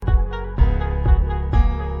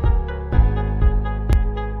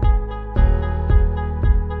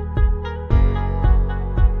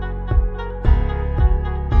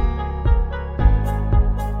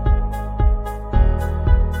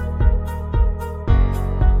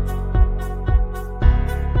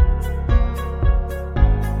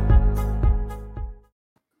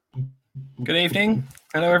Good evening.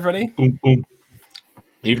 Hello, everybody. Boom, boom.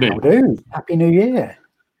 Evening. How do? Happy New Year.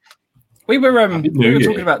 We were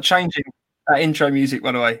talking about changing that intro music,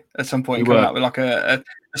 by the way, at some point, coming up with like a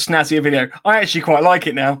snazzier video. I actually quite like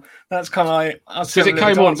it now. That's kind of like because it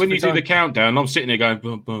came on when you do the countdown. I'm sitting there going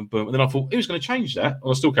boom, boom, boom, and then I thought, who's going to change that?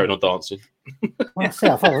 And I still carried on dancing. Well, I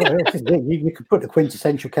thought you could put the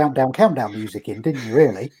quintessential countdown music in, didn't you?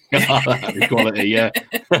 Really? Quality, yeah.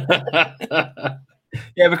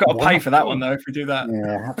 Yeah, we've got to pay for that one though if we do that.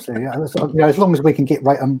 Yeah, absolutely. As long as we can get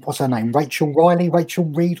what's her name, Rachel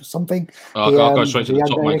Reed or something. I'll go straight to the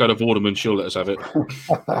top, mate. Go to Vorderman. She'll let us have it.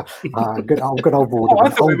 Good old Vorderman. I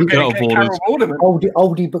thought we were going to get Carol Vorderman.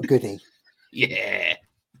 Oldie but goodie. Yeah.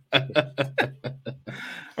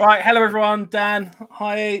 Right, hello everyone. Dan,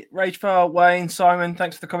 hi, Rachel, Wayne, Simon.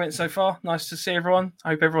 Thanks for the comments so far. Nice to see everyone.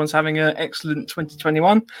 I hope everyone's having an excellent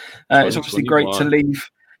 2021. It's obviously great to leave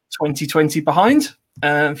 2020 behind.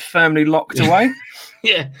 Firmly locked away.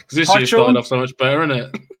 Yeah, because this year started off so much better, isn't it?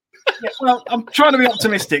 Yeah, well, I'm trying to be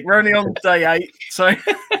optimistic. We're only on day 8, so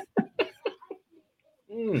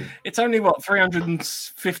it's only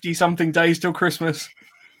 350 something days till Christmas.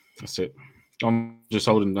 That's it. I'm just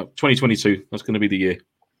holding up 2022. That's going to be the year.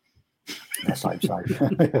 Let's hope so.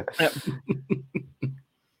 Yep.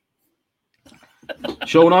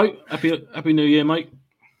 Sean, happy New Year, mate.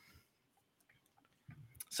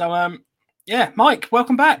 So, yeah, Mike,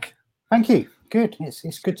 welcome back. Thank you. Good.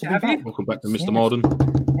 It's good to be back. Welcome back to Mr. Marden.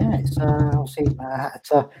 Yeah, it's obviously I had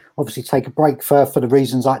to take a break for the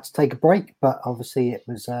reasons I had to take a break, but obviously it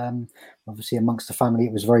was obviously amongst the family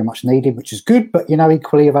it was very much needed, which is good. But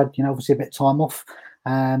equally I've had obviously a bit of time off,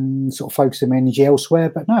 sort of focusing my energy elsewhere.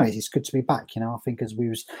 But no, it's good to be back. I think as we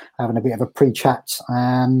was having a bit of a pre-chat,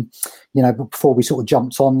 but before we sort of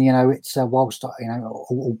jumped on, it's whilst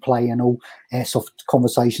all play and all airsoft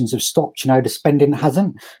conversations have stopped, the spending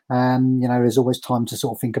hasn't. There's always time to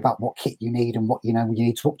sort of think about what kit you need and what you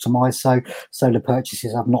need to optimize. So the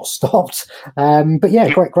purchases have not stopped. But yeah,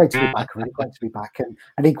 great to be back. Really great to be back.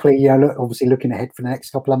 And equally, obviously looking ahead for the next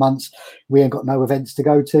couple of months, we ain't got no events to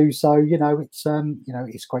go to. So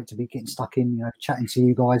it's great to be getting stuck in, chatting to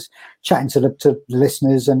you guys, chatting to the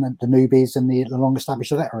listeners and the newbies and the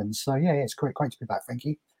long-established veterans. So yeah, it's great to be back. Thank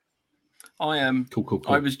you. I am. Cool.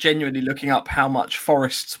 I was genuinely looking up how much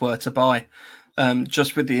forests were to buy,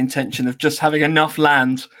 just with the intention of just having enough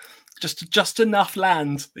land, just enough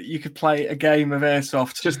land that you could play a game of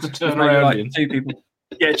airsoft. Just to turn around in. 2 people.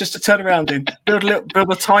 Yeah, just to turn around in, build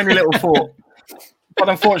a tiny little fort. But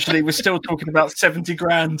unfortunately, we're still talking about 70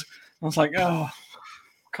 grand. I was like,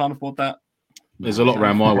 can't afford that. There's a lot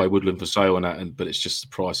around my way, woodland for sale and that, but it's just the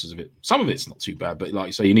prices of it. Some of it's not too bad, but like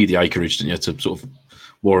you say, you need the acreage, don't you, to sort of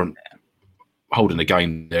warrant holding a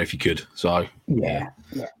game there if you could. So yeah.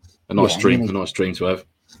 a nice dream to have.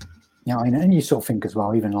 Yeah, and you sort of think as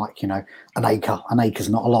well, even like an acre's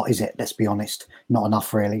not a lot, is it? Let's be honest, not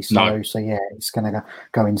enough really. So no. So yeah, it's going to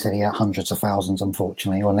go into the hundreds of thousands,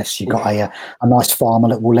 unfortunately, unless you got a nice farmer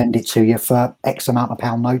that will lend it to you for X amount of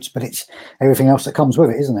pound notes. But it's everything else that comes with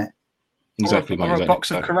it, isn't it? Exactly. Or a box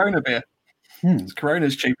of Corona beer.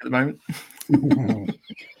 Corona's cheap at the moment.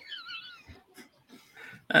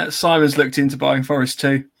 Simon's looked into buying forest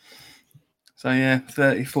too. So yeah,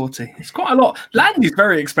 30, 40. It's quite a lot. Land is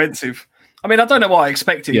very expensive. I mean, I don't know what I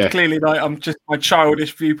expected. Yeah. Clearly, I'm just my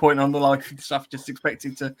childish viewpoint on the life and stuff. Just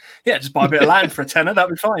expected to, just buy a bit of land for a tenner.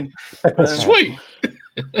 That'd be fine. Sweet.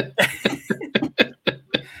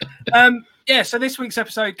 So this week's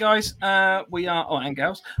episode, guys, we are, and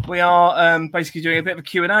girls, we are basically doing a bit of a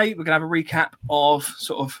Q&A. We're going to have a recap of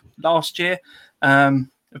sort of last year, of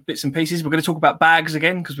bits and pieces. We're going to talk about bags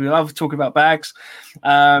again because we love talking about bags.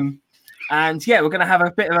 And yeah, we're going to have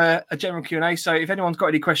a bit of a general Q&A. So if anyone's got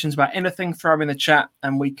any questions about anything, throw them in the chat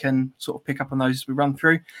and we can sort of pick up on those as we run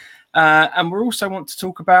through. And we also want to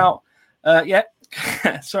talk about,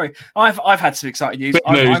 sorry, I've had some exciting news.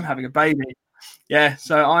 I'm having a baby. Yeah,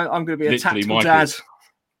 so I'm going to be a tactical dad.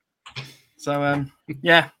 So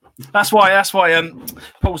yeah, that's why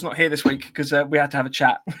Paul's not here this week because we had to have a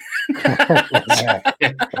chat. Didn't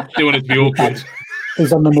want it to be awkward.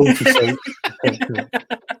 He's on the multi-suit.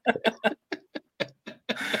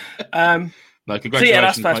 No,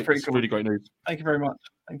 congratulations, that's mate. pretty cool. Really great news. Thank you very much.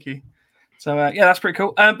 Thank you. So that's pretty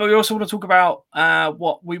cool. But we also want to talk about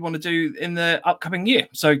what we want to do in the upcoming year.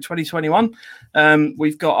 So 2021,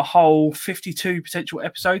 we've got a whole 52 potential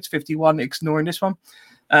episodes, 51 ignoring this one,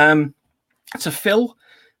 to fill.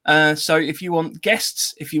 So if you want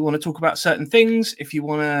guests, if you want to talk about certain things, if you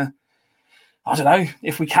want to, I don't know,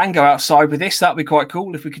 if we can go outside with this, that'd be quite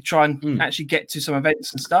cool. If we could try and actually get to some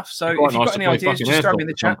events and stuff. So if you've got any ideas, just throw them in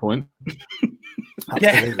the chat.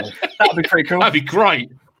 Absolutely. That'd be pretty cool. That'd be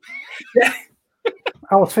great. Yeah.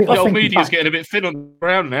 The old media's getting a bit thin on the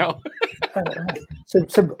ground now. So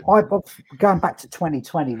I going back to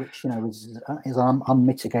 2020, which is an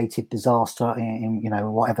unmitigated disaster in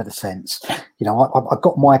whatever the sense. I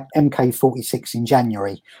got my MK46 in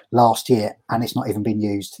January last year, and it's not even been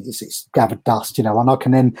used. It's gathered dust, and I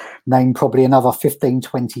can then name probably another 15,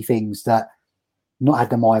 20 things that not had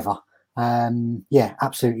them either. Yeah,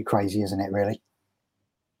 absolutely crazy, isn't it? Really.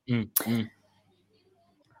 Mm-hmm.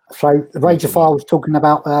 So Rage of Fire was talking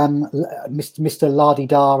about Mr.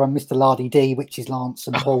 Lardy-Dar and Mr. Lardy-D, which is Lance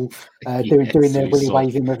and Paul doing their willy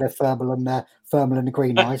waving with their thermal and the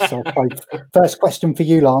green eyes. So first question for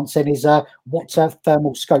you, Lance, then is what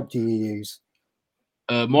thermal scope do you use?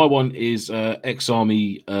 My one is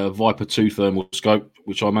ex-Army Viper 2 thermal scope,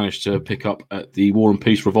 which I managed to pick up at the War and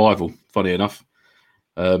Peace Revival, funny enough,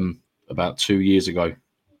 about 2 years ago.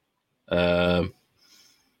 And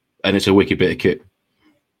it's a wicked bit of kit.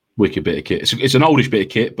 It's an oldish bit of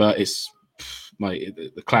kit, but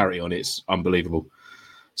the clarity on it's unbelievable.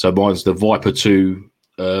 So mine's the Viper 2.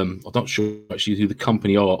 I'm not sure actually who the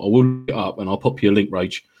company are. I will look it up and I'll pop you a link,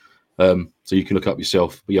 Rage, so you can look up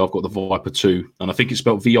yourself. But yeah, I've got the Viper 2, and I think it's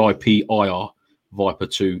spelled VIPIR, Viper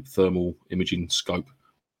 2 thermal imaging scope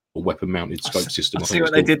or weapon-mounted scope system. I see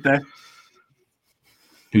what they did there.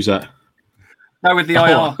 Who's that? No, with the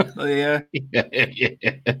IR. Yeah,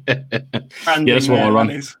 that's what I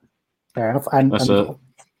run. Fair enough. And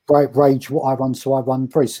Rage, what I run, so I run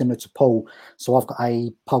very similar to Paul. So I've got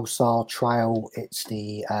a Pulsar Trail. It's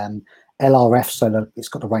the LRF, so it's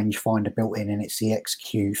got the rangefinder built in, and it's the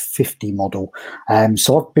XQ50 model.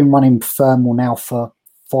 So I've been running thermal now for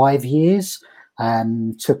 5 years.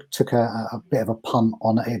 Took a bit of a punt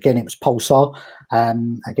on it. Again, it was Pulsar.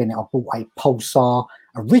 Again, I bought a Pulsar.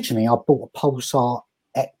 Originally, I bought a Pulsar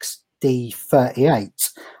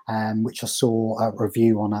XD38, which I saw a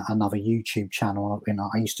review on another YouTube channel.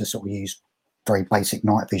 I used to sort of use very basic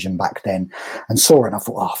night vision back then, and saw it, and I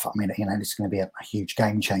thought, this is going to be a huge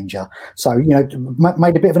game changer. So,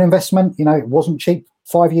 made a bit of an investment. It wasn't cheap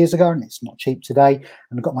 5 years ago, and it's not cheap today.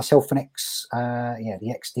 And I got myself the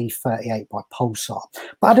XD38 by Pulsar.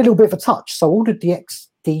 But I had a little bit of a touch, so I ordered the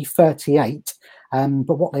XD38.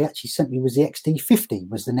 But what they actually sent me was the XD50,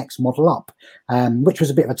 was the next model up, which was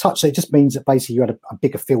a bit of a touch. So it just means that basically you had a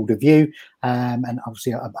bigger field of view, and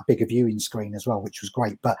obviously a bigger viewing screen as well, which was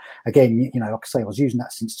great. But again, like I say, I was using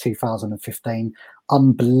that since 2015.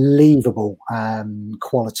 Unbelievable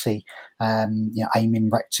quality, aiming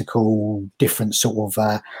reticle, different sort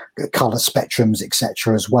of color spectrums,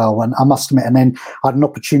 etc. as well. And I must admit, and then I had an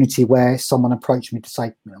opportunity where someone approached me to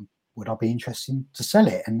say, would I be interested to sell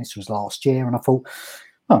it? And this was last year, and I thought,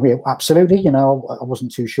 oh yeah, absolutely. I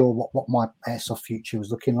wasn't too sure what my airsoft future was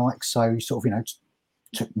looking like, so sort of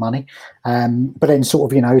took money, but then sort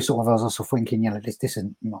of I was also thinking, this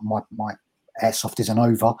isn't my airsoft isn't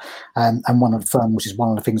over, and one of the thermals is one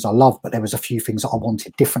of the things I love, but there was a few things that I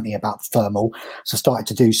wanted differently about the thermal, so I started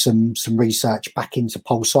to do some research back into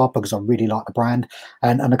Pulsar because I really like the brand,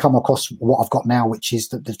 and I come across what I've got now, which is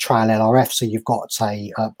the Trail LRF. So you've got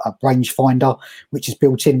a rangefinder which is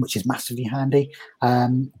built in, which is massively handy,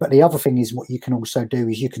 but the other thing is what you can also do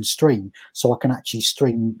is you can stream, so I can actually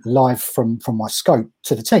stream live from my scope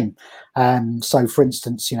to the team. So for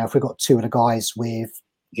instance, if we've got two of the guys with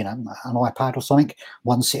an iPad or something,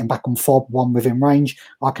 one sitting back on fob, one within range,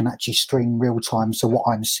 I can actually stream real time. So what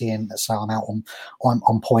I'm seeing, let's say I'm out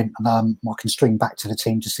on point, and I can stream back to the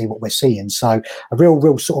team to see what we're seeing. So a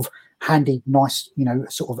real sort of handy, nice,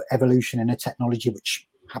 sort of evolution in a technology, which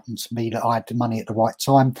happened to me that I had the money at the right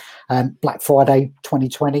time. Black Friday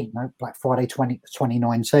 2020, Black Friday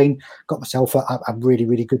 2019, got myself a really,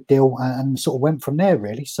 really good deal, and sort of went from there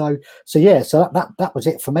really. So that was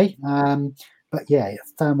it for me. But yeah,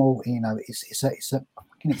 thermal, it's a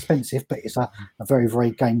fucking expensive, but it's a very,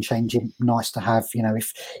 very game changing, nice to have,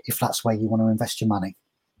 if that's where you want to invest your money.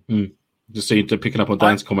 Just picking up on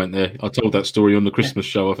Dan's comment there. I told that story on the Christmas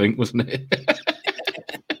show, I think, wasn't it?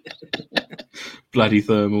 Bloody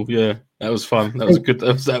thermal, yeah, that was fun. That was good.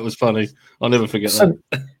 That was funny. I'll never forget that.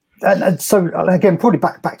 And so again, probably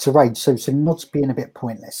back to Rage. So not being a bit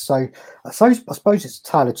pointless. So I suppose it's a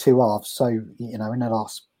tale of two halves. So in the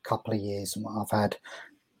last couple of years, I've had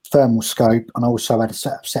thermal scope, and also had a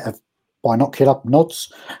set of binocular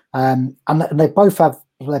nods, and they both have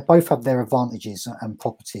their advantages and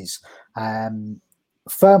properties.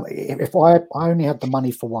 if I only had the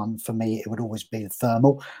money for one, for me it would always be the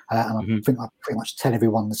thermal, and I think I pretty much tell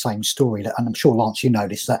everyone the same story. And I'm sure, Lance, you know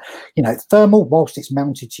this, that thermal, whilst it's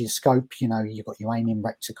mounted to your scope, you've got your aiming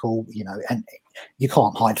reticle, and you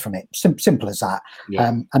can't hide from it. Simple as that.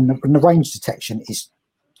 Yeah. And the range detection is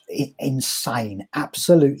insane,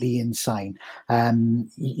 absolutely insane.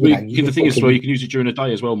 The thing is, well, you can use it during the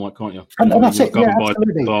day as well, Mike, can't you? And that's it. Yeah, by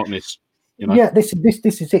absolutely. darkness. Yeah, this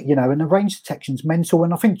is it, and the range detection's mental,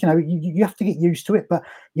 and I think you have to get used to it, but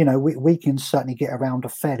we can certainly get around a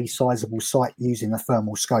fairly sizable site using a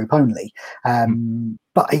thermal scope only,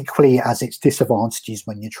 but equally it has its disadvantages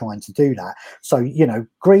when you're trying to do that. So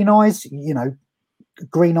green eyes,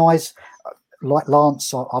 like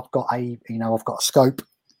Lance, I've got a scope.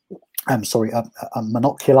 I'm sorry, a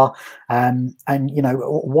monocular, and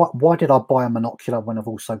why did I buy a monocular when I've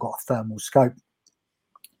also got a thermal scope?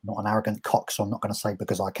 Not an arrogant cock, so I'm not going to say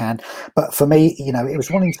because I can. But for me, it was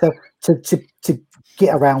wanting to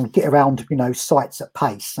get around, sites at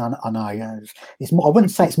pace. And I know it's more. I wouldn't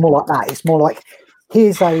say it's more like that. It's more like,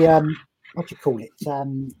 here's a what do you call it?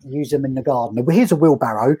 Use them in the garden. Here's a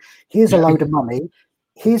wheelbarrow. Here's a load of money.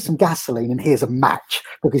 Here's some gasoline, and here's a match,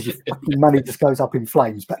 because your fucking money just goes up in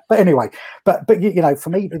flames. But anyway, but for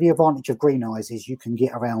me, the advantage of green eyes is you can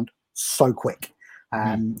get around so quick.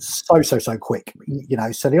 So quick,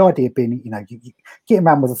 so the idea being, you get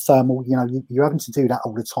around with a thermal, you're having to do that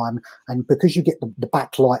all the time, and because you get the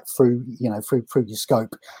backlight through through your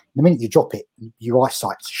scope, the minute you drop it, your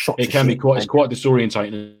eyesight's shot. It can be it's quite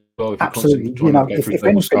disorientating as well. Absolutely,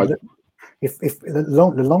 if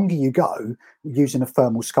the longer you go using a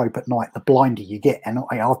thermal scope at night, the blinder you get. And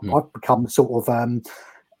I've become sort of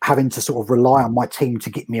having to sort of rely on my team to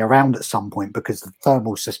get me around at some point, because the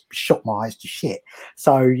thermals just shot my eyes to shit.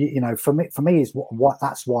 So for me is what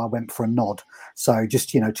that's why I went for a nod. So just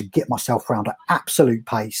to get myself around at absolute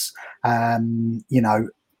pace. The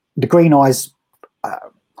green eyes.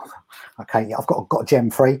 Okay, I've got a Gem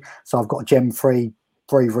 3, so I've got a Gem 3.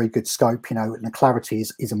 Very, very good scope, and the clarity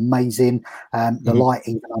is amazing. The light,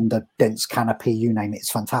 even under dense canopy, you name it,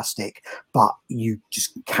 it's fantastic. But you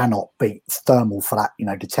just cannot beat thermal for that,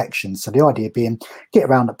 detection. So the idea being, get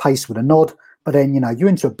around at pace with a nod, but then you're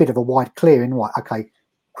into a bit of a wide clearing. Right? Okay,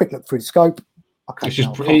 quick look through the scope. Okay,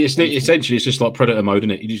 essentially it's just like Predator mode,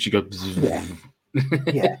 isn't it? You just go.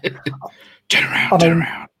 Yeah. Turn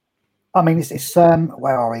around. I mean, it's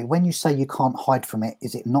where are we? When you say you can't hide from it,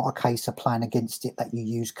 is it not a case of playing against it, that you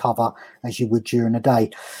use cover as you would during the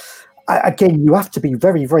day? Again, you have to be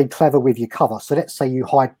very, very clever with your cover. So let's say you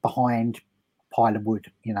hide behind a pile of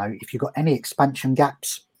wood. If you've got any expansion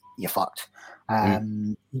gaps, you're fucked.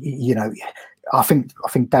 I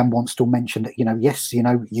think Dan Wanstall mentioned that, yes,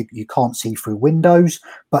 you can't see through windows,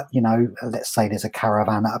 but let's say there's a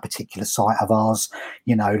caravan at a particular site of ours,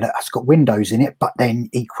 that's got windows in it, but then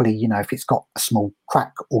equally, if it's got a small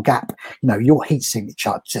crack or gap, your heat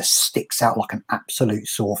signature just sticks out like an absolute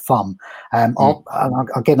sore thumb.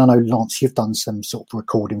 Again, I know, Lance, you've done some sort of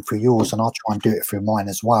recording through yours, and I'll try and do it through mine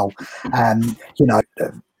as well.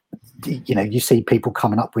 You see people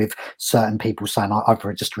coming up with, certain people saying, I've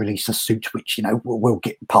just released a suit which will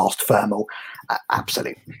get past thermal.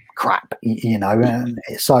 Absolute crap, and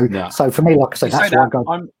so for me, like I said, that's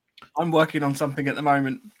why I'm working on something at the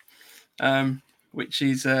moment, which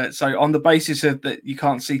is so on the basis of that you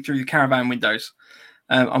can't see through the caravan windows.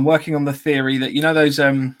 I'm working on the theory that those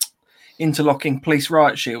interlocking police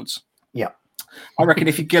riot shields. Yeah. I reckon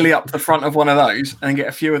if you gilly up the front of one of those and get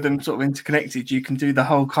a few of them sort of interconnected, you can do the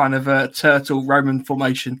whole kind of turtle Roman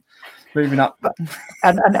formation, moving up.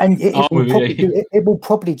 And it will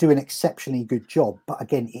probably do an exceptionally good job. But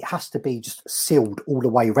again, it has to be just sealed all the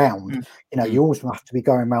way round. You always have to be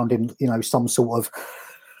going around in some sort of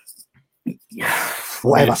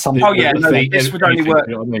whatever. This would only work.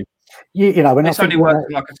 It's only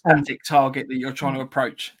working like a static target that you're trying to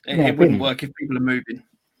approach. It wouldn't work if people are moving.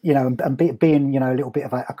 And being, a little bit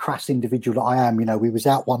of a crass individual that I am, we was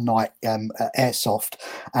out one night at Airsoft,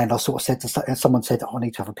 and I sort of said to someone, said, I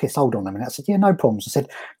need to have a piss, hold on a minute. I said, yeah, no problems. I said,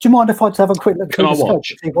 do you mind if I have a quick look through the scope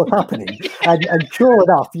to see what's happening? and sure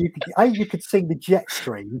enough, you could see the jet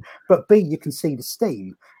stream, but B, you can see the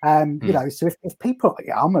steam. So if people,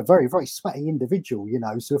 I'm a very, very sweaty individual,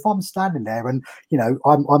 so if I'm standing there and,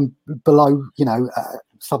 I'm below,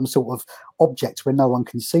 some sort of object where no one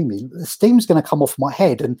can see me, the steam's going to come off my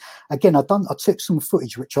head. And again, I took some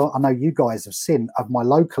footage, which I know you guys have seen, of my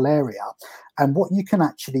local area, and what you can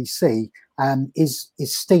actually see is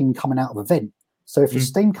steam coming out of a vent. So if there's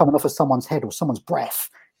steam coming off of someone's head or someone's breath,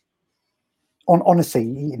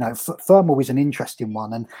 honestly, thermal is an interesting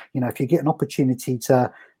one. And if you get an opportunity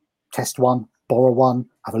to test one, borrow one,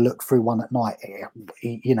 have a look through one at night.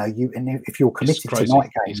 You know, and if you're committed to night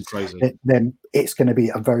games, then it's going to be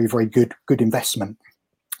a very, very good investment.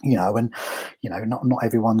 You know, and you know, not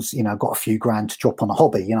everyone's, you know, got a few grand to drop on a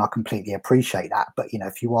hobby. You know, I completely appreciate that. But you know,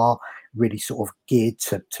 if you are really sort of geared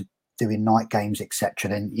to doing night games, etc.,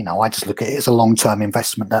 then you know, I just look at it as a long-term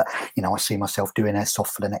investment that, you know, I see myself doing airsoft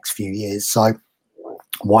for the next few years. So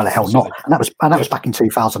why the hell not? And that was back in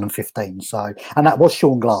 2015. So, and that was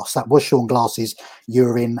Sean Glass. That was Sean Glass's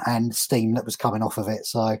urine and steam that was coming off of it.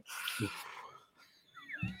 So.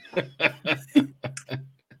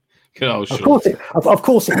 Of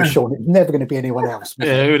course it was Sean. It's never going to be anyone else.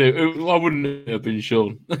 Yeah, why wouldn't it have been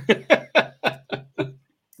Sean?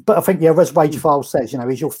 But I think, yeah, as Rage File says, you know,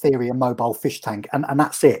 is your theory a mobile fish tank? And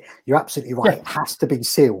that's it. You're absolutely right. Yeah. It has to be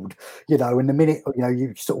sealed, you know, and the minute, you know,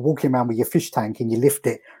 you sort of walking around with your fish tank and you lift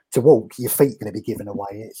it to walk, your feet are going to be given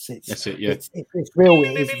away. That's it, yeah. It's real.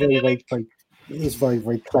 It is very, very, very, it is very,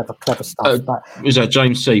 very clever stuff. Was that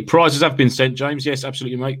James C? Prizes have been sent, James. Yes,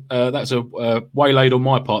 absolutely, mate. That's a waylaid on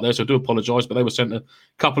my part there, so I do apologise, but they were sent a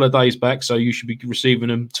couple of days back, so you should be receiving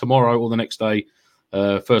them tomorrow or the next day.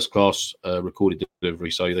 First class recorded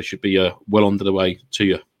delivery, so they should be well under the way to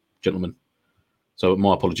you, gentlemen. So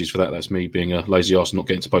my apologies for that. That's me being a lazy arse and not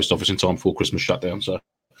getting to post office in time before Christmas shutdown. So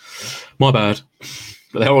my bad.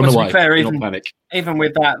 But they're on the way. Fair, not panic. Even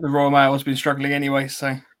with that, the Royal Mail has been struggling anyway.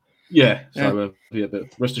 So yeah. So but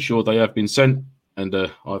rest assured they have been sent, and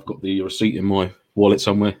I've got the receipt in my wallet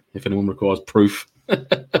somewhere. If anyone requires proof,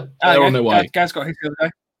 they're on their way. Gaz got his the other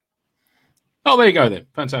day. Oh, there you go then.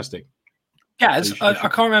 Fantastic. Gaz, I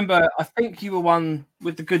can't remember. I think you were one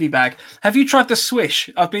with the goodie bag. Have you tried the swish?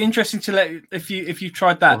 I'd be interested to let if you've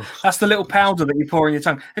tried that. That's the little powder that you pour in your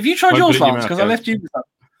tongue. Have you tried yours, Lance? Because I left you with that.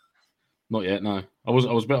 Not yet. No, I was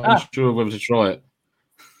a bit unsure whether to try it.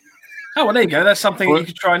 Oh well, there you go. That's something that you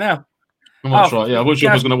could try now. I might try. Yeah, I wasn't sure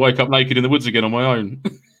if I was going to wake up naked in the woods again on my own.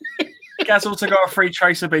 Gaz also got a free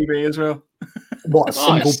Tracer BB as well. What, a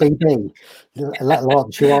single BB? Let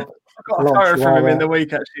launch you up. I got a photo from him in the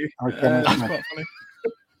week, actually. Okay, that's quite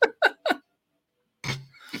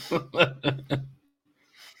funny.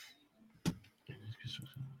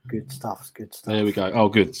 Good stuff. There we go. Oh,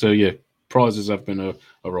 good. So, yeah, prizes have been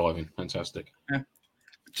arriving. Fantastic. Yeah.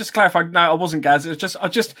 Just clarify. No, I wasn't, Gaz. I'm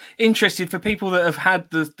just interested for people that have had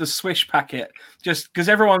the Swish packet, just because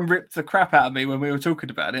everyone ripped the crap out of me when we were talking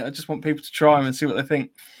about it. I just want people to try them and see what they think.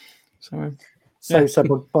 So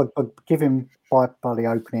by giving by the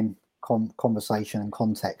opening conversation and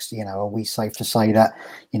context, you know, are we safe to say that,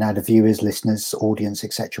 you know, the viewers, listeners, audience,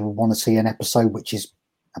 etc., will want to see an episode which is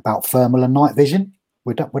about thermal and night vision?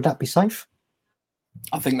 Would that be safe?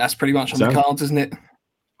 I think that's pretty much on the cards, isn't it?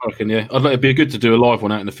 I reckon, yeah. It'd be good to do a live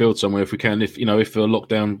one out in the field somewhere if we can. If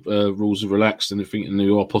lockdown rules are relaxed and if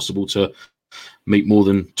it are possible to meet more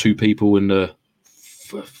than two people in the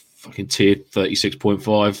fucking tier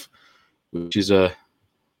 36.5, which is you're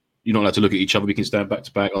not allowed to look at each other. We can stand back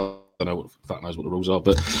to back. I don't know what fuck knows what the rules are,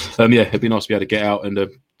 but yeah, it'd be nice to be able to get out and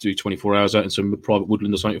do 24 hours out in some private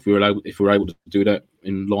woodland or something if we were able to do that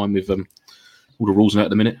in line with all the rules and that at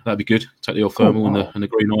the minute. That'd be good. Take the old thermal and the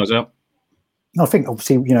green eyes out. I think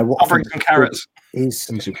obviously, you know, what I'll bring some carrots.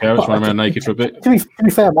 Some carrots, run around naked for a bit. To be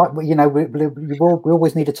fair, Mike, you know, we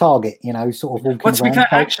always need a target. You know, sort of walking well, to be around.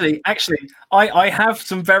 Fair, actually, I have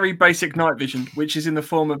some very basic night vision, which is in the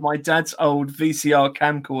form of my dad's old VCR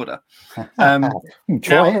camcorder.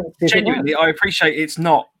 Genuinely, I appreciate it's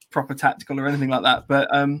not proper tactical or anything like that,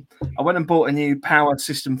 but I went and bought a new power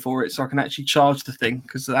system for it so I can actually charge the thing,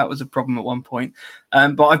 because that was a problem at one point.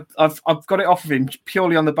 But I've got it off of him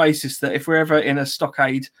purely on the basis that if we're ever in a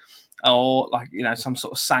stockade or like, you know, some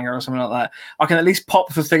sort of sanger or something like that, I can at least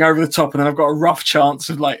pop the thing over the top and then I've got a rough chance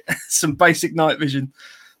of like some basic night vision.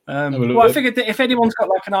 Well, I figured that if anyone's got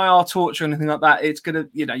like an IR torch or anything like that, it's gonna,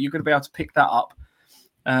 you know, you're gonna be able to pick that up.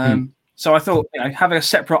 So I thought, you know, having a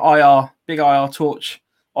separate big IR torch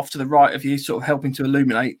off to the right of you, sort of helping to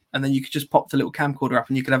illuminate, and then you could just pop the little camcorder up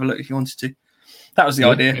and you could have a look if you wanted to. That was the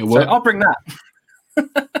idea. So I'll bring that.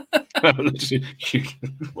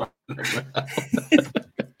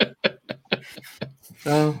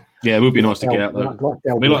 Yeah, it would be nice to get out though.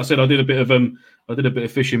 I mean, like I said, I did a bit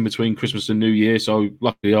of fishing between Christmas and New Year, so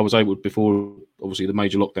luckily I was able, before obviously the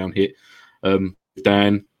major lockdown hit,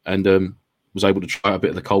 Dan, and was able to try a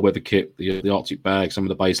bit of the cold weather kit, the Arctic bag, some of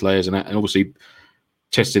the base layers and that, and obviously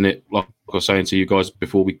testing it, like I was saying to you guys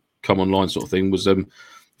before we come online, sort of thing, was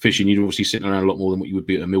fishing. You're obviously sitting around a lot more than what you would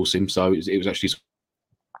be at a milsim, so it was actually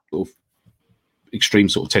sort of extreme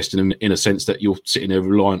sort of testing in a sense that you're sitting there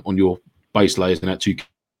reliant on your base layers and that too,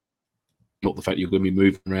 not the fact you're going to be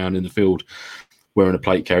moving around in the field. wearing a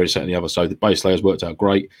plate carrier, this, that, and the other. So the base layers worked out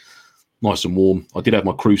great, nice and warm. I did have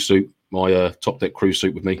my crew suit, my top deck crew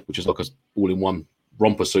suit with me, which is like a all-in-one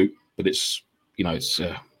romper suit, but it's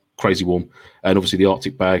crazy warm. And obviously the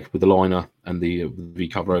Arctic bag with the liner and the V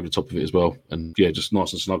cover over the top of it as well. And yeah, just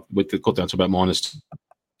nice and snug. It got down to about minus,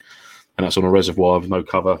 and that's on a reservoir with no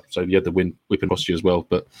cover, so you had the wind whipping across you as well.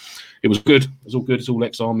 But it was good. It was all good. It's all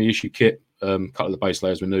ex-Army issue kit. Couple of the base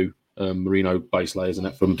layers were new, merino base layers and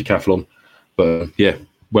that from Decathlon. But yeah,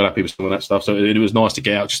 well happy with some of that stuff. So it was nice to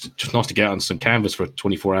get out, just nice to get out on some canvas for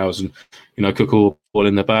 24 hours and, you know, cook all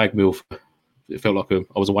in the bag meal. It felt like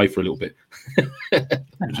I was away for a little bit,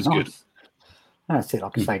 which is good. That's it.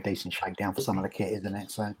 Like I say, decent shakedown for some of the kit, isn't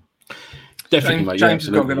it? So definitely, mate. James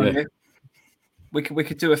Yeah, has got a good idea. We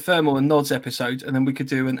could do a thermal and nods episode, and then we could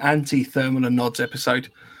do an anti-thermal and nods episode.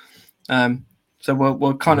 So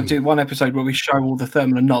we'll kind of do one episode where we show all the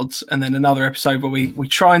thermal and nods, and then another episode where we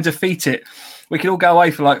try and defeat it. We could all go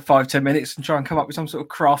away for like 5-10 minutes and try and come up with some sort of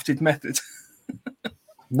crafted method.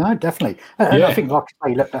 No, definitely. And I think, like I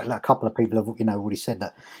say, look, a couple of people have, you know, already said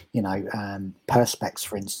that, you know, perspex,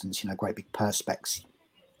 for instance, you know, great big perspex,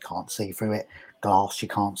 can't see through it. Glass, you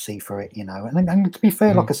can't see through it, you know. And to be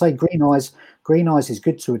fair, like I say, green eyes is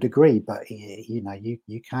good to a degree, but you know,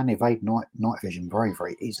 you can evade night vision very,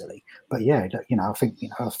 very easily. But yeah, you know, I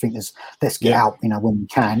think there's, let's get out, you know, when we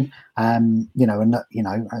can. You know, and you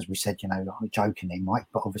know, as we said, you know, like jokingly, Mike,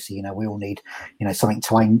 but obviously, you know, we all need, you know, something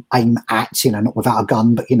to aim at, you know, not without a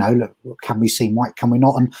gun, but you know, look, can we see Mike? Can we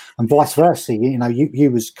not? And vice versa. You know, you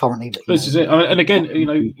was currently. This is it. And again, you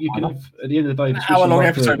know, you can have, at the end of the day, an hour-long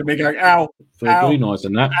episode of me going, ow. For green eyes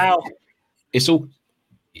and that, it's all.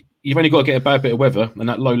 You've only got to get a bad bit of weather, and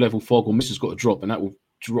that low-level fog or mist has got to drop, and that will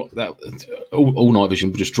drop. That all night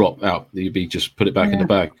vision will just drop out. You'd be just put it back in the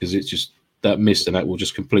bag because it's just that mist, and that will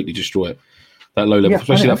just completely destroy it. That low level,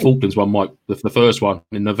 especially that Falklands one, Mike, the first one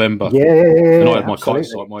in November. And I had my kite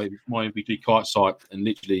site, my MVG kite site, and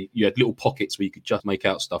literally you had little pockets where you could just make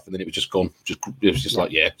out stuff, and then it was just gone. It was just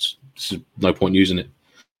like, this is no point using it.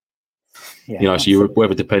 You know, so you're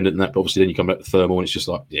weather dependent and that, but obviously then you come back to thermal and it's just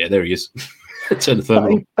like, there he is. Turn the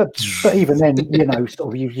thermal on. But even then, you know,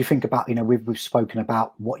 sort of you think about, you know, we've spoken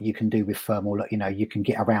about what you can do with thermal. You know, you can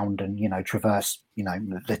get around and, you know, traverse, you know,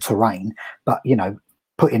 the terrain, but, you know,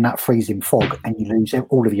 put in that freezing fog and you lose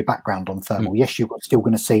all of your background on thermal. Yes, you're still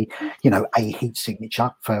going to see, you know, a heat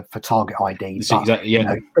signature for target ID, but, you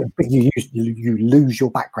know, but you lose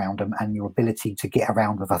your background and your ability to get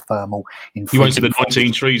around with a thermal. You won't see the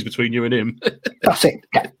 19 trees between you and him. That's it.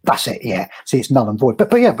 Yeah, that's it. Yeah. See, it's null and void.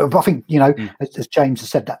 But I think, you know, as James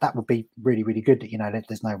has said, that would be really, really good. That, you know,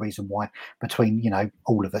 there's no reason why between, you know,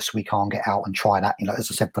 all of us, we can't get out and try that. You know,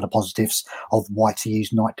 as I said, for the positives of why to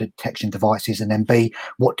use night detection devices, and then B,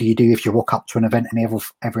 what do you do if you walk up to an event and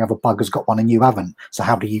every other bugger's got one and you haven't? So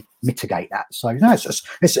how do you mitigate that? So no,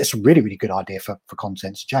 it's a really, really good idea for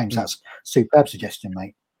content. So James, that's a superb suggestion,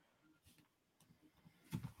 mate.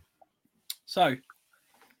 So,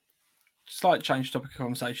 slight change topic of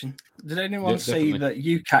conversation. Did anyone see that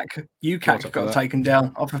UCAC got taken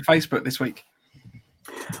down off of Facebook this week?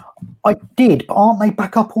 I did, but aren't they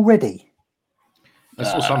back up already? I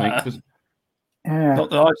saw something. Not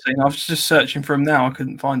that I've seen. I was just searching for them now. I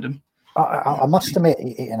couldn't find them. I must admit,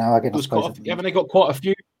 you know, again, haven't they got quite a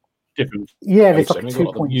few different? Yeah, they've got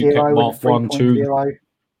 2.0, Mark 1, 2.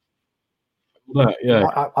 Yeah,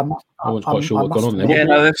 I wasn't quite sure what got on there. Yeah,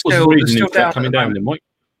 no, they're still down. Coming down, then, Mike.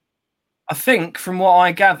 I think, from what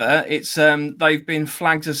I gather, it's they've been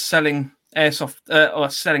flagged as selling airsoft or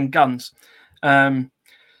selling guns.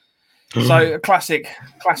 So classic.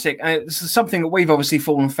 It's something that we've obviously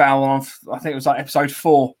fallen foul on. I think it was like episode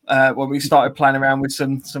 4 where we started playing around with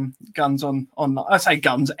some guns on. I say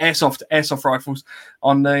guns, airsoft rifles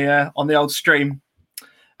on the old stream.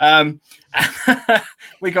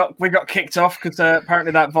 we got kicked off because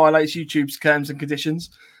apparently that violates YouTube's terms and conditions.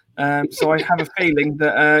 So I have a feeling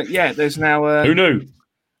that there's now. Who knew?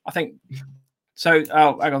 I think so.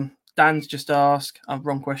 Oh, hang on. Dan's just asked,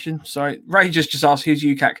 wrong question. Sorry. Ray just asked, who's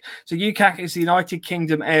UCAC? So UCAC is the United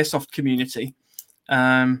Kingdom Airsoft Community.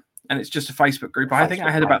 And it's just a Facebook group. I think I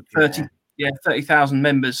had about 30,000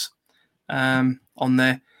 members on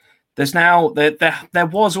there. There's now, there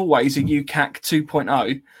was always a UCAC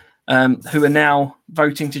 2.0 who are now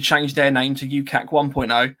voting to change their name to UCAC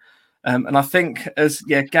 1.0. And I think, as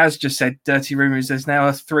Gaz just said, Dirty Rumours, there's now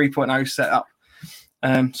a 3.0 set up.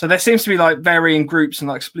 So there seems to be like varying groups and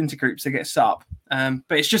like splinter groups that get set up.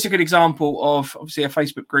 But it's just a good example of obviously a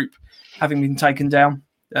Facebook group having been taken down,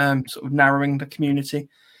 sort of narrowing the community.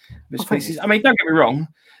 I mean, don't get me wrong.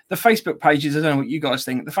 The Facebook pages, I don't know what you guys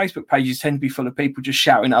think. The Facebook pages tend to be full of people just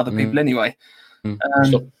shouting at other people anyway.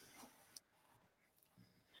 Stop.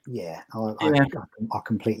 Yeah, I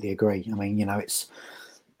completely agree. I mean, it's,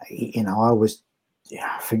 I always,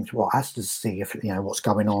 I think, has to see if what's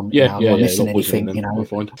going on. Yeah, am I missing anything? I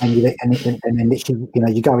find. And then literally,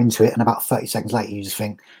 you go into it, and about 30 seconds later, you just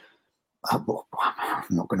think, oh, I'm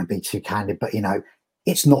not going to be too candid, but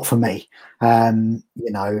it's not for me. And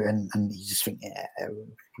you just think,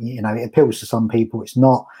 it appeals to some people. It's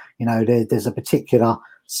not. There's a particular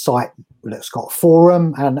site that's got a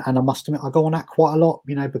forum, and I must admit I go on that quite a lot,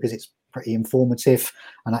 because it's pretty informative,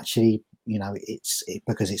 and actually, it's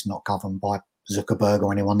because it's not governed by Zuckerberg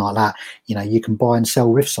or anyone like that. You can buy and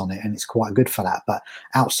sell riffs on it, and it's quite good for that. But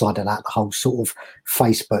outside of that, the whole sort of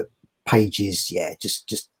Facebook pages,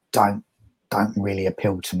 just don't really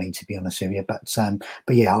appeal to me, to be honest with you. But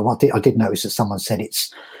yeah, I did notice that someone said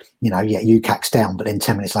it's UCAC's down, but then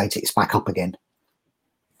 10 minutes later it's back up again.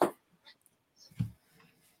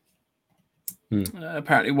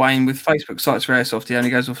 Apparently, Wayne, with Facebook sites for Airsoft, he only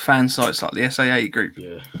goes with fan sites like the SAA group.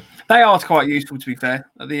 Yeah, they are quite useful, to be fair.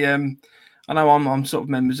 I know I'm sort of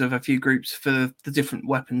members of a few groups for the different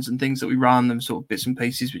weapons and things that we run, them sort of bits and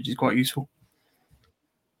pieces, which is quite useful.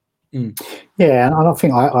 Yeah, and I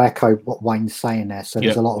think I echo what Wayne's saying there. So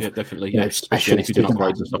there's a lot of definitely, especially if you're doing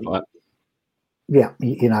upgrades and stuff like that. Yeah,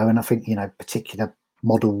 and I think particular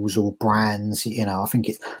models or brands, I think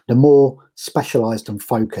it's the more specialized and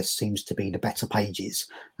focused seems to be the better pages,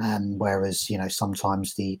 whereas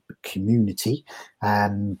sometimes the community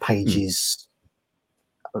pages,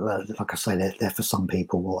 like I say, they're for some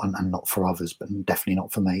people and not for others, but definitely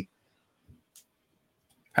not for me.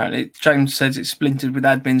 Apparently, James says it's splintered with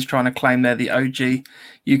admins trying to claim they're the OG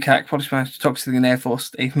UCAC, probably toxic in Air Force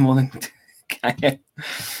even more than KM.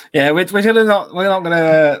 Yeah, we're not going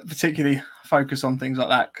to particularly focus on things like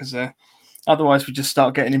that, because otherwise we just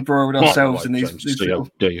start getting embroiled ourselves in these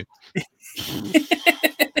do you?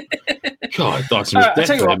 God, that's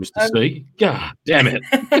Mr. C. God damn it!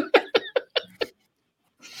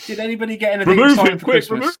 Did anybody get anything? Remove him, for quick!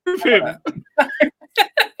 Christmas? Remove him!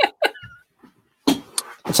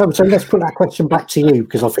 So let's put that question back to you,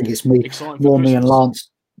 because I think it's me and Lance.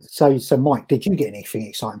 So Mike, did you get anything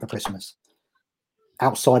exciting for Christmas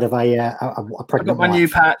outside of a pregnant I got my wife? new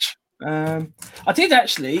patch. I did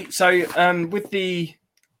actually. So with the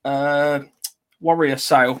Warrior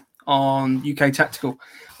sale on UK Tactical,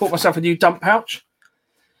 bought myself a new dump pouch.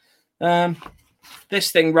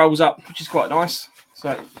 This thing rolls up, which is quite nice.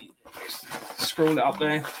 So scroll it up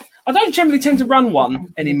there. I don't generally tend to run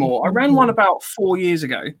one anymore. I ran one about 4 years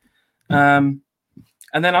ago. And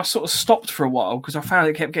then I sort of stopped for a while because I found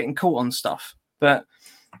it kept getting caught on stuff. But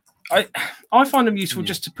I find them useful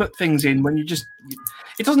just to put things in when it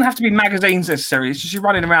doesn't have to be magazines necessarily. It's just you're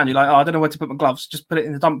running around. You're like, I don't know where to put my gloves. Just put it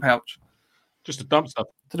in the dump pouch. Just to dump stuff.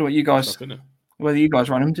 I don't know what you guys, whether you guys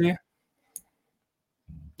run them, do you?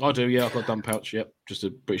 I do, yeah. I've got a dump pouch, yep. Just a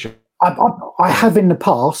British. I have in the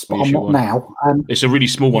past, but I'm not now. It's a really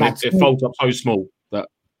small one. It folds up so small that.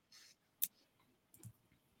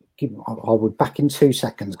 I would back in 2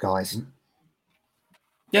 seconds, guys.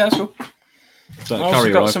 Yeah, that's cool. So I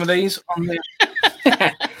also got some of these on the.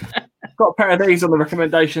 Got a pair of these on the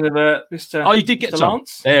recommendation of Mr. Oh, you did get some.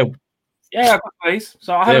 Lance. Yeah, I've got these.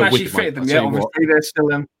 So I haven't actually fitted them yet. Obviously, they're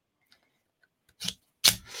still.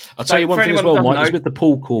 I'll tell you one thing as well, Mike. Is with the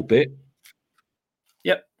pull cord bit.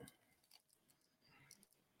 Yep.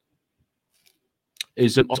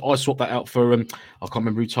 Is I swapped that out for I can't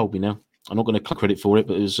remember who told me now. I'm not going to claim credit for it,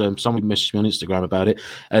 but there's someone messaged me on Instagram about it,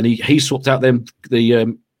 and he swapped out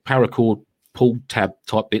the paracord pull tab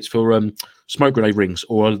type bits for smoke grenade rings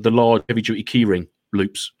or the large heavy duty key ring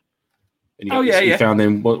loops. And he found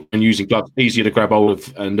them when using gloves easier to grab hold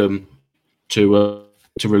of and to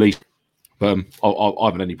release. I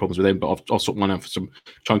haven't had any problems with them, but I've swapped one out for some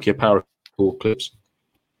chunkier paracord clips.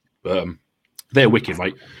 They're wicked,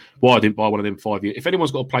 mate. Why I didn't buy one of them 5 years? If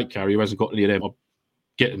anyone's got a plate carrier who hasn't got any of them, I'll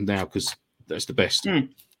get them now because that's the best.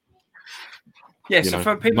 Yeah, so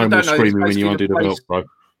for people who don't know, screaming when you undo the Velcro.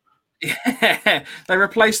 Yeah, they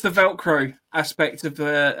replaced the Velcro aspect of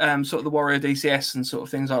the sort of the Warrior DCS and sort of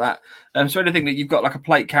things like that. So anything that you've got like a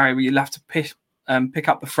plate carrier where you'll have to pick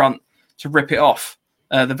up the front to rip it off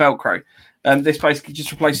the Velcro. This basically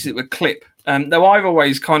just replaces it with clip. Though I've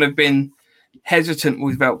always kind of been hesitant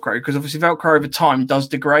with Velcro because obviously Velcro over time does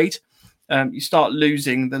degrade. You start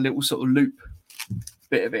losing the little sort of loop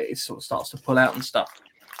bit of it. It sort of starts to pull out and stuff.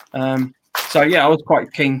 So yeah, I was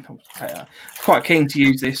quite keen to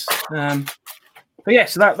use this. But yeah,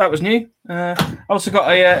 so that was new. I also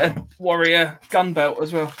got a Warrior gun belt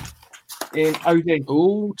as well in OD.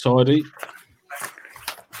 Oh, tidy.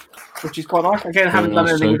 Which is quite nice. Again, I haven't done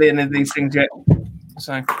anything with any of these things yet.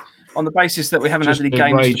 So, on the basis that we haven't had any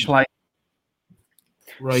games to play.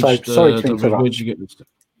 Sorry to interrupt. Where'd you get this?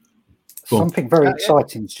 Something very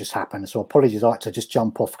exciting's just happened. So apologies, I like to just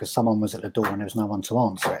jump off because someone was at the door and there was no one to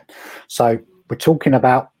answer it. So we're talking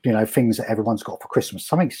about, things that everyone's got for Christmas.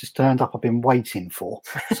 Something's just turned up I've been waiting for.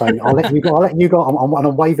 So I'll let you go.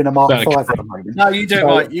 I'm waving a Mark 5 at the moment. No, you do it,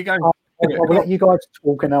 right. You go. I'll let you guys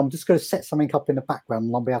talk, and I'm just going to set something up in the background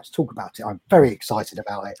and I'll be able to talk about it. I'm very excited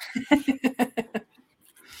about it.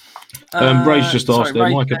 Ray's just asked there,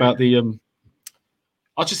 Mike, about the...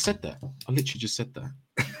 I just said that. I literally just said that.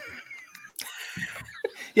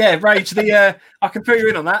 Yeah, Rage. I can put you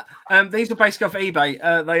in on that. These are basically off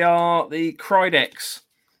eBay. They are the Krydex,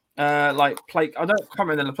 plate. I can't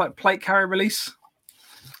remember the plate carrier release.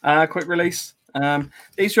 Quick release.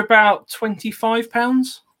 These are about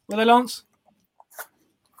 £25. Were they, Lance?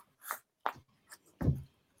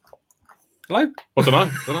 Hello. I don't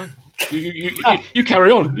know. You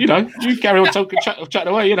carry on. You carry on talking, chatting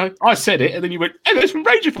away. I said it, and then you went, "Hey, that's from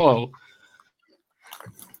Rageify."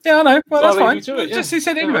 Yeah, I know. Well, that's fine. Just he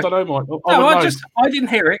said it anyway. I don't know, Mike. I didn't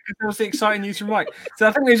hear it because there was the exciting news from Mike. So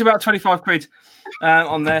I think there's about 25 quid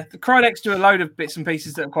on there. The Krydex do a load of bits and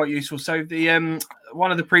pieces that are quite useful. So the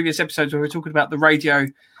one of the previous episodes where we were talking about the radio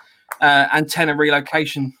antenna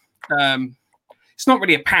relocation. It's not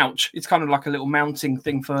really a pouch. It's kind of like a little mounting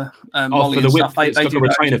thing for Molly for the and whip. stuff. It's like a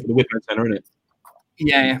retainer for the whip antenna, isn't it?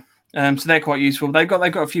 Yeah. So they're quite useful. They've got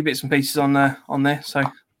a few bits and pieces on there. So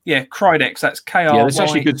yeah, Krydex. That's KRYDE. Yeah, that's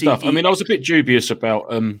actually good stuff. I mean, I was a bit dubious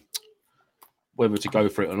about whether to go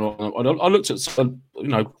for it or not. I looked at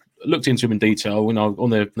looked into them in detail. On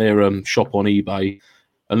their shop on eBay,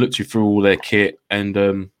 and looked through all their kit and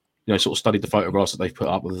sort of studied the photographs that they've put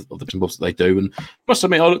up of the bits that they do. And must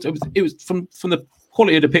admit, it was from the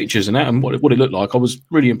quality of the pictures and that and what it looked like, I was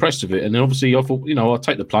really impressed with it. And then obviously I thought, I'll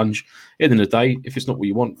take the plunge. At the end of the day, if it's not what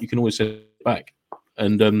you want, you can always send it back.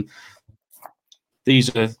 And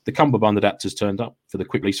these are the cummerbund adapters turned up for the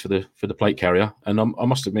quick release for the plate carrier. And I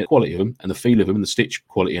must admit, the quality of them and the feel of them and the stitch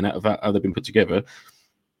quality and that of how they've been put together,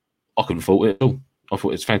 I couldn't fault it at all. I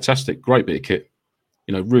thought it's fantastic. Great bit of kit.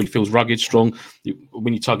 Really feels rugged, strong.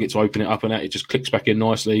 When you tug it to open it up and that, it just clicks back in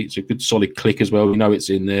nicely. It's a good solid click as well. It's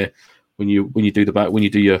in there when you do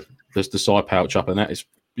the side pouch up and that is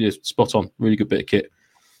spot on. Really good bit of kit.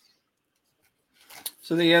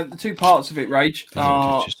 So the two parts of it, Rage,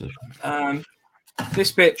 are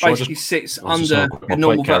this bit basically sits under a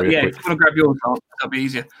normal. Yeah, if you want to grab yours, that'll be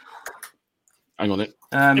easier. Hang on it.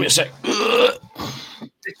 Give me a sec.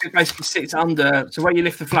 This bit basically sits under, so where you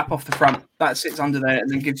lift the flap off the front, that sits under there and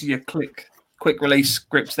then gives you your quick release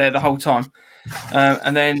grips there the whole time.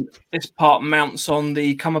 And then this part mounts on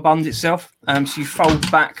the cummerbund itself. So you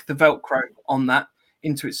fold back the Velcro on that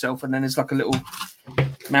into itself, and then there's like a little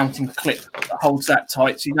mounting clip that holds that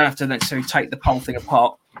tight, so you don't have to necessarily take the whole thing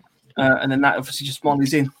apart. And then that obviously just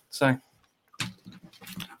mollies in. So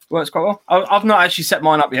works quite well. I've not actually set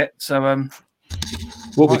mine up yet, so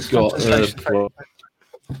what we've got.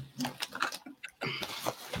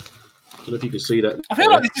 I don't know if you can see that. I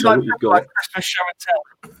feel like this is like Christmas show and tell.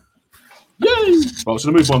 Yay! Right, so I'm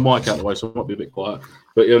going to move my mic out of the way, so it might be a bit quiet.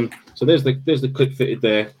 But so there's the clip fitted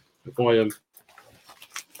there. If I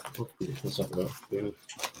what's that about?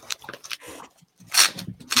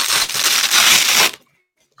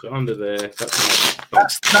 So under there,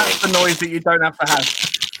 that's the noise that you don't have to have.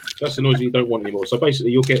 That's the noise that you don't want anymore. So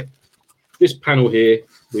basically, you'll get this panel here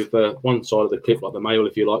with one side of the clip, like the male,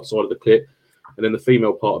 if you like, side of the clip, and then the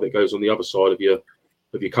female part of it goes on the other side of your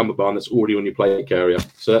cummerbund that's already on your plate carrier.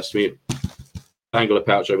 So that's me angle a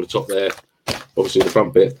pouch over the top there, obviously the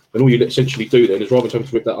front bit. And all you essentially do then is, rather than having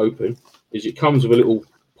to rip that open, is it comes with a little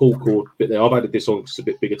pull cord bit there. I've added this on because it's a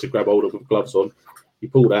bit bigger to grab hold of with gloves on. You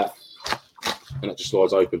pull that, and that just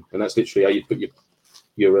slides open. And that's literally how you put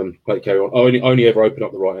your plate carrier on. I only ever open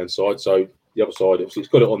up the right hand side, so the other side, it's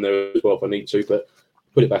got it on there as well if I need to, but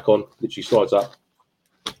put it back on, literally slides up,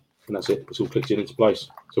 and that's it. It's all clicked into place.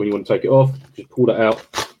 So when you want to take it off, just pull that out,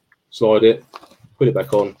 slide it, put it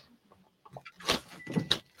back on,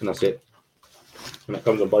 and that's it. And that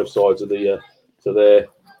comes on both sides of the so there.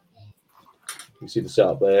 You can see the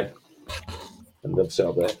setup there, and the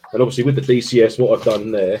setup there. And obviously with the DCS, what I've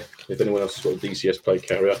done there, if anyone else has got a DCS plate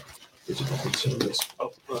carrier, is if I can turn this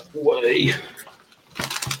up that way,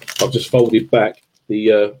 I've just folded back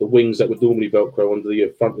the wings that would normally Velcro under the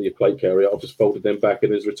front of your plate carrier. I've just folded them back,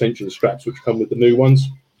 and there's retention straps which come with the new ones,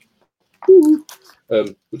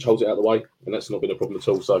 which holds it out of the way, and that's not been a problem at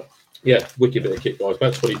all. So yeah, wicked bit of kit, guys.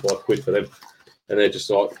 About 25 quid for them, and they're just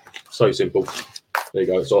like so simple. There you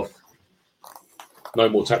go, it's off. No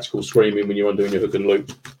more tactical screaming when you're undoing your hook and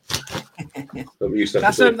loop. that we used to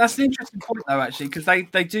have to do. That's an interesting point though, actually, because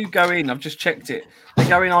they do go in. I've just checked it. They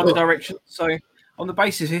go in either direction. So on the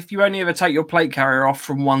basis, if you only ever take your plate carrier off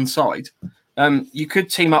from one side, you could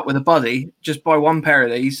team up with a buddy, just buy one pair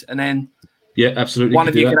of these, and then absolutely, one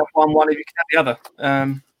of you can have one of you can have the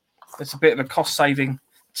other. It's a bit of a cost saving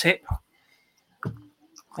tip.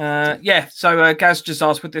 So Gaz just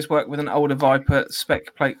asked, would this work with an older Viper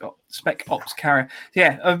spec ops carrier?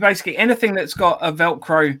 Yeah, basically anything that's got a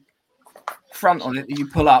Velcro front on it that you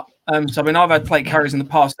pull up. So I mean, I've had plate carriers in the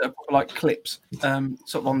past that are like clips,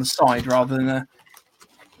 sort of on the side rather than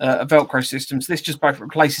a Velcro system. So this just both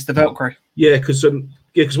replaces the Velcro. Yeah, because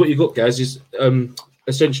what you've got, Gaz, is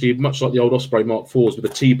essentially much like the old Osprey Mark IVs with a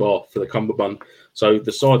T-bar for the cummerbund. So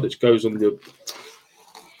the side that goes on the,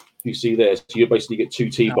 you see there, so you basically get two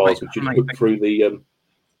T-bars, which you put through the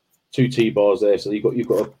two T-bars there. So you've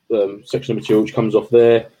got a section of material which comes off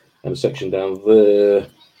there and a section down there,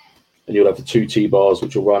 and you'll have the two T-bars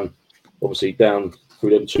which will run obviously down through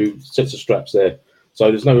them two sets of straps there. So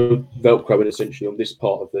there's no Velcro in essentially on this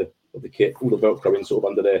part of the kit. All the Velcro in sort of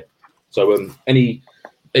under there. So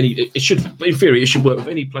it should, in theory, it should work with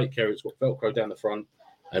any plate carrier. It's got Velcro down the front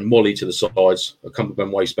and Molly to the sides, a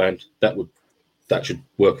cummerbund waistband. That should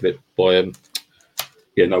work with it by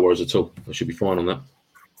no worries at all. I should be fine on that.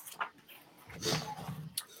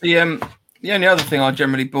 The only other thing I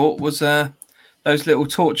generally bought was those little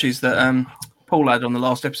torches that Paul had on the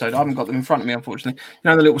last episode. I haven't got them in front of me, unfortunately. You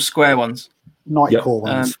know, the little square ones. Nightcore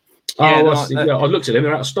ones. I looked at them.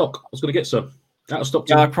 They're out of stock. I was going to get some. Out of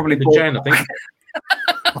stock. I probably bought. Jan, I think.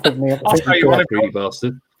 I'll tell you what, greedy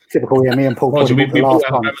bastard. Typical, me and Paul. We bought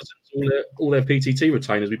out Amazon all their PTT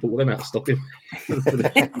retainers. We bought them out of stock.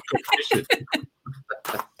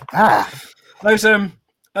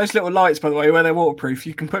 Those little lights, by the way, where they're waterproof,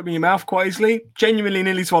 you can put them in your mouth quite easily. Genuinely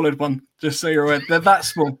nearly swallowed one, just so you're aware. They're that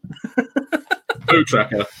small. Food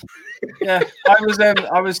tracker. Yeah, I was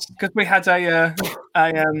because we had a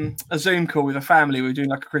Zoom call with a family. We were doing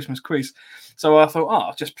like a Christmas quiz, so I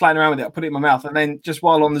thought, just playing around with it. I put it in my mouth, and then just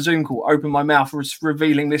while on the Zoom call, opened my mouth,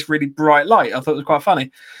 revealing this really bright light. I thought it was quite funny.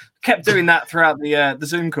 Kept doing that throughout the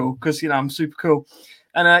Zoom call because I'm super cool,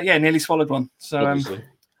 and nearly swallowed one. So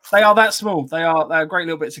they are that small. They're great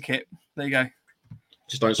little bits of kit. There you go.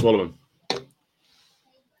 Just don't swallow them.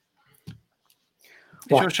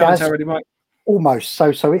 It's your show already, Mike. Almost.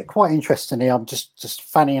 So it quite interestingly, I'm just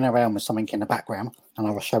fanning around with something in the background, and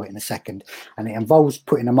I will show it in a second. And it involves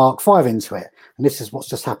putting a Mark V into it. And this is what's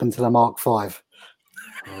just happened to the Mark V. I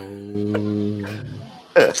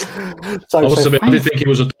did think it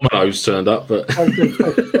was a Domino's turned up, but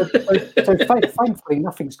thankfully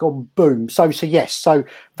nothing's gone boom. So yes, so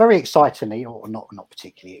very excitingly, or not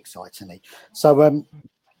particularly excitingly. So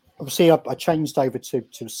obviously I changed over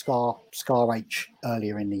to Scar H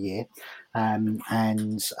earlier in the year. And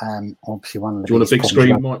obviously one of the. Do you want a big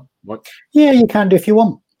screen, Mike? Yeah, you can do if you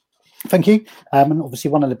want. Thank you. And obviously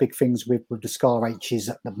one of the big things with the Scar H is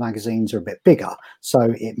that the magazines are a bit bigger,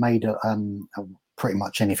 so it made pretty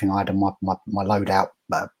much anything I had on my loadout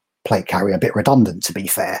plate carrier a bit redundant, to be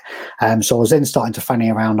fair. So I was then starting to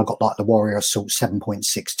fanny around. I got like the Warrior Assault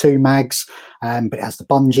 7.62 mags, but it has the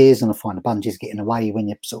bungees, and I find the bungees get in the way when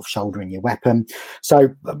you're sort of shouldering your weapon.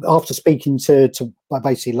 So after speaking to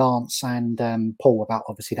basically Lance and Paul about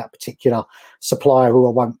obviously that particular supplier, who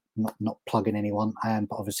I won't not plugging anyone,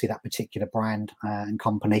 but obviously that particular brand and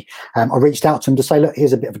company, I reached out to them to say, look,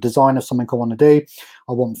 here's a bit of a design of something I want to do.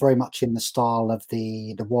 I want very much in the style of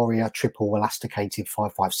the Warrior triple elasticated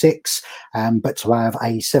 5.56, but to have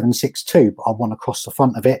a 7.62. But I want across the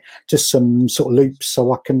front of it just some sort of loops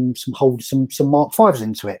so I can hold some Mark V's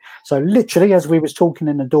into it. So literally, as we was talking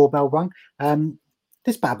and the doorbell rung,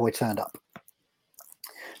 this bad boy turned up.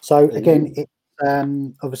 So again,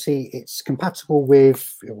 obviously it's compatible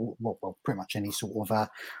with pretty much any sort of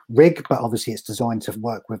rig, but obviously it's designed to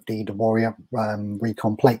work with the Warrior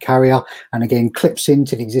Recon plate carrier, and again clips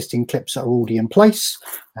into the existing clips that are already in place.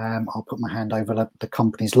 I'll put my hand over the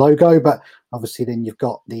company's logo, but obviously then you've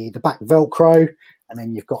got the back Velcro, and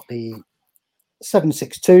then you've got the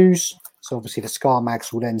 7.62s. So obviously the Scar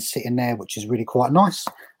mags will then sit in there, which is really quite nice.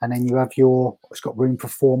 And then you have it's got room for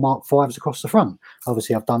 4 Mark V's across the front.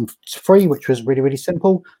 Obviously I've done 3, which was really, really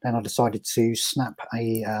simple. Then I decided to snap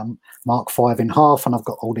a Mark V in half, and I've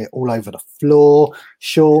got all over the floor,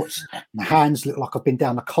 shorts, my hands look like I've been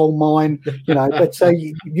down a coal mine, but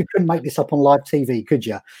you couldn't make this up on live TV, could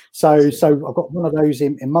you? So I've got one of those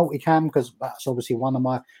in multicam, because that's obviously one of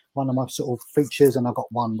my sort of features, and I've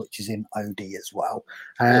got one which is in OD as well.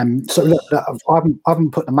 So look, I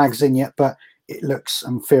haven't put the mags in yet, but it looks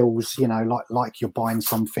and feels, you know, like you're buying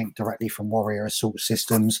something directly from Warrior Assault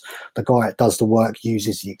Systems. The guy that does the work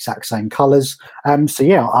uses the exact same colours. So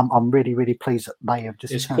yeah, I'm really, really pleased that they have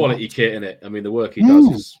just. It's quality kit, isn't it? I mean, the work he does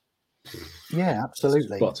is. Yeah,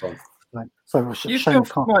 absolutely. Spot on. So you feel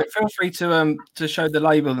free to show the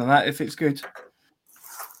label and that if it's good.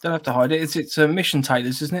 Don't have to hide it. It's Mission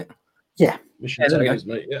Tailors, isn't it? Yeah, Mission Tailors,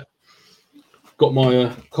 mate. Yeah. Got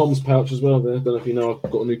my comms pouch as well there. Don't know if you know, I've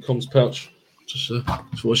got a new comms pouch. Just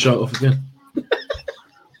want to show it off again.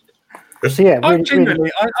 So yeah, really, genuinely,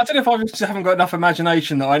 really... I don't know if I just haven't got enough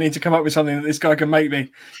imagination that I need to come up with something that this guy can make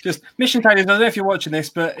me. Just Mission Tailors, I don't know if you're watching this,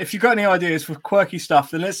 but if you've got any ideas for quirky stuff,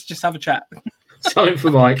 then let's just have a chat. Something for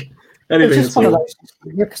Mike. Anything it's just one of those,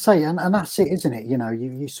 you can say, and that's it, isn't it? You know,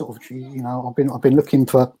 you sort of, you know, I've been looking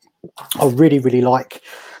for. I really, really like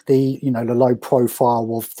the, you know, the low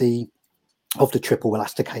profile of the triple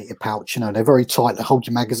elasticated pouch. You know, they're very tight. They hold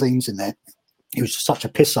your magazines in there. It was just such a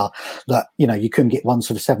pisser that, you know, you couldn't get one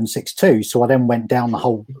for the 7.62. So I then went down the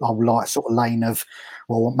whole like sort of lane of,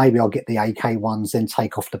 well, maybe I'll get the AK ones, then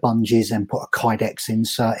take off the bungees and put a Kydex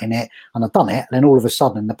insert in it. And I've done it. And then all of a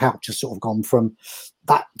sudden the pouch has sort of gone from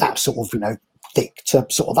that sort of, you know, thick to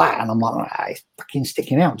sort of that. And I'm like, it's fucking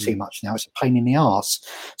sticking out too much now. It's a pain in the arse.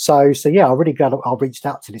 So yeah, I really glad I reached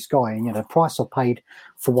out to this guy, and, you know, the price I paid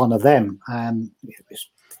for one of them, it was,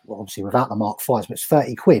 well, obviously without the Mark 5s, but it's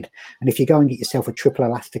 30 quid. And if you go and get yourself a triple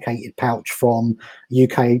elasticated pouch from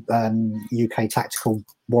UK Tactical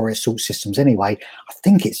Warrior Assault Systems anyway, I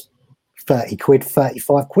think it's 30 quid,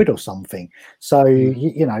 35 quid or something. So,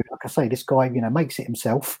 you know, like I say, this guy, you know, makes it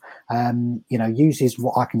himself, you know, uses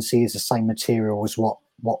what I can see as the same material as what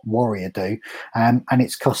Warrior do, and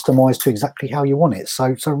it's customized to exactly how you want it.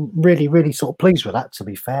 So really, really sort of pleased with that, to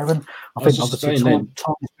be fair. And I think obviously time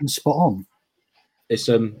has been spot on. It's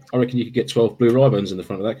I reckon you could get 12 blue ribbons in the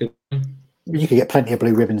front of that, couldn't you? You could get plenty of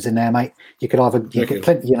blue ribbons in there, mate. You could either get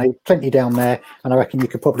plenty, you know, plenty down there, and I reckon you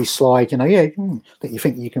could probably slide, you know, that you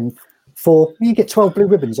think you can. You get 12 blue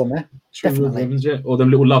ribbons on there. Definitely. Ribbons, yeah. Or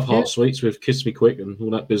them little love heart sweets with Kiss Me Quick and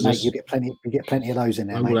all that business. Mate, you get plenty of those in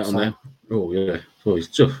there, all mate. That on there. Oh yeah. Oh, he's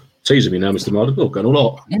just teasing me now, Mr. Marden. Oh, going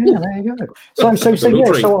all hot. Yeah, there you go. So yeah.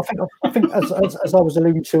 So I think as I was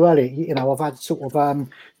alluding to earlier, you know, I've had sort of,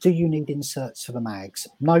 do you need inserts for the mags?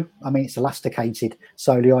 No, I mean it's elasticated.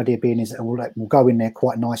 So the idea being is that it will go in there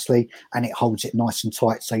quite nicely, and it holds it nice and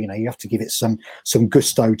tight. So, you know, you have to give it some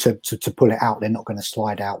gusto to pull it out. They're not going to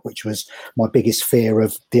slide out, which was my biggest fear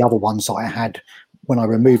of the other ones that I had when I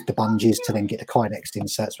removed the bungees to then get the Kydex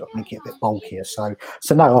inserts, but make it a bit bulkier. So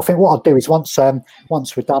no, I think what I'll do is once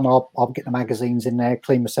we're done, I'll get the magazines in there,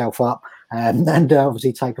 clean myself up, and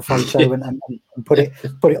obviously take a photo and put it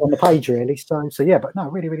on the page really. So yeah, but no,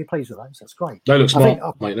 really, really pleased with those. That's great. They look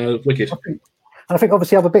smart, mate. No, wicked. I think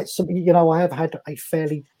obviously other bits, you know, I have had a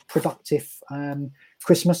fairly productive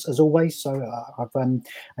Christmas as always. So I've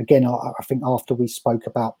again, I think after we spoke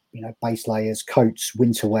about, you know, base layers, coats,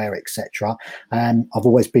 winter wear, etc. I've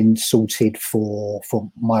always been sorted for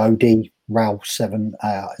my OD RAL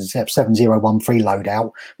 7013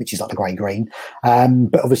 loadout, which is like the grey green.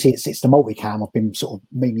 But obviously it's the multicam I've been sort of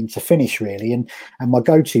meaning to finish really, and my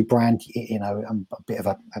go-to brand, you know, I'm a bit of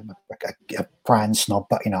a brand snob,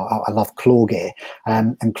 but you know, I love Claw Gear,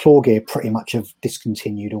 and Claw Gear pretty much have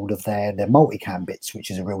discontinued all of their multicam bits, which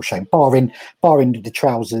is a real shame. Barring the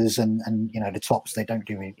trousers and you know, the tops, they don't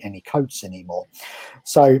do any coats anymore.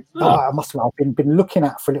 So I must admit, I've been looking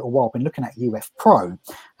at for a little while. Been looking at UF Pro.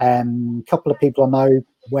 A couple of people I know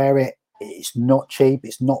wear it. It's not cheap.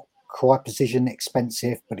 It's not quite precision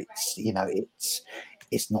expensive, but it's, you know,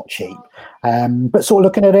 it's not cheap. But sort of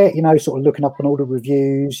looking at it, you know, sort of looking up on all the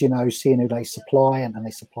reviews, you know, seeing who they supply, and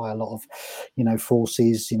they supply a lot of, you know,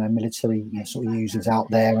 forces, you know, military, you know, sort of users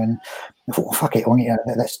out there. And I thought, well, fuck it, you know,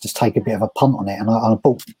 let's just take a bit of a punt on it. And I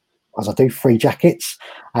bought, as I do, 3 jackets.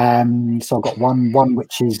 So I've got one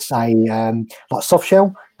which is a like soft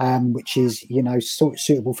shell, which is, you know,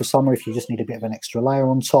 suitable for summer if you just need a bit of an extra layer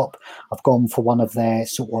on top. I've gone for one of their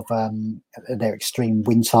sort of their extreme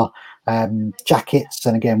winter jackets,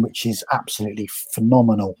 and again, which is absolutely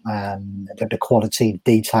phenomenal. The quality,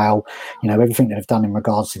 detail, you know, everything that they've done in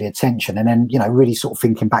regards to the attention. And then, you know, really sort of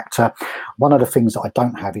thinking back to one of the things that I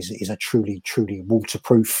don't have is a truly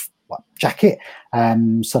waterproof jacket.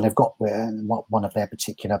 So they've got one of their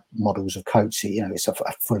particular models of coats, you know, it's a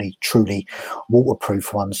fully truly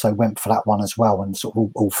waterproof one, so went for that one as well. And sort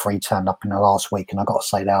of all 3 turned up in the last week, and I got to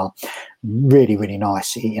say they are really, really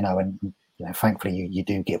nice, you know. And you know, thankfully you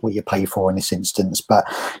do get what you pay for in this instance. But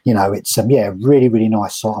you know, it's yeah, really, really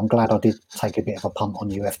nice. So I'm glad I did take a bit of a punt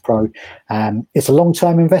on UF Pro. It's a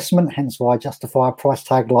long-term investment, hence why I justify a price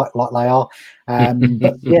tag like they are.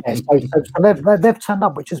 But yeah, so they've turned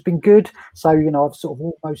up, which has been good. So I've sort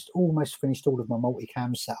of almost finished all of my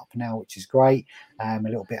multicam setup now, which is great. A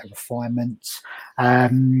little bit of refinement.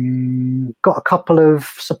 Got a couple of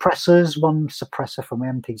suppressors. One suppressor from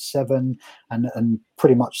MP7, and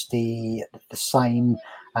pretty much the same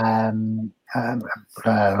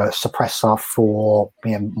suppressor for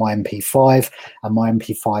my MP5, and my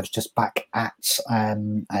MP5 is just back at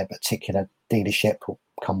a particular dealership or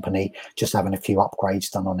company, just having a few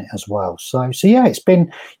upgrades done on it as well. So yeah, it's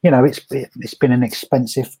been it's been an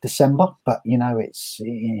expensive December, but it's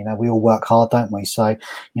we all work hard, don't we? So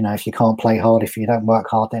if you can't play hard, if you don't work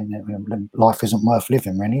hard, then life isn't worth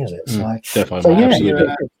living, really, is it? Definitely. So yeah,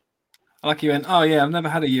 Absolutely. Like you went, oh yeah, I've never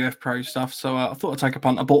had a UF Pro stuff, so I thought I'd take a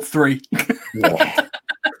punt. I bought 3. Yeah.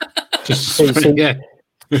 Yeah.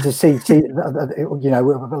 To see, a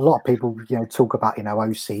lot of people, talk about,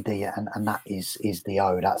 OCD, and that is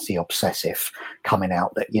that's the obsessive coming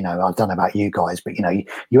out. That I don't know about you guys, but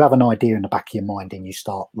you have an idea in the back of your mind and you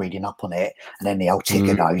start reading up on it, and then the old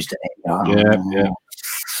ticker goes, Yeah.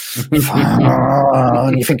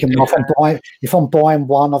 And you're thinking, if I'm buying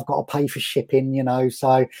one, I've got to pay for shipping,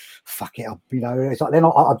 so fuck it up, it's like, then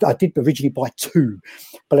I did originally buy 2,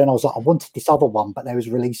 but then I was like, I wanted this other one, but they was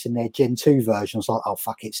releasing their Gen 2 version. I was like, oh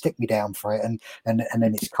fuck it, stick me down for it, and then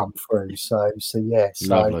it's come through. So yeah,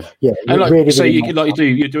 Lovely. Yeah, and like, really, so really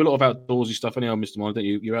you do a lot of outdoorsy stuff anyhow, Mr. Mine, don't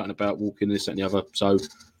you? You're out and about walking this, that, and the other, so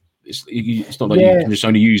it's not like you can just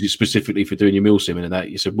only use it specifically for doing your mill simming and that.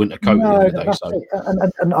 It's a winter coat at the end of the day. So.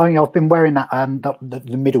 And I've been wearing that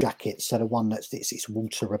the middle jacket, so the one it's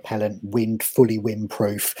water repellent, fully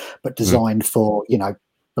windproof, but designed for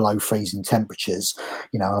below freezing temperatures.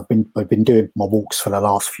 I've been doing my walks for the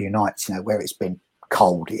last few nights, where it's been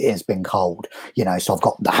cold. It has been cold, so I've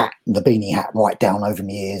got the beanie hat right down over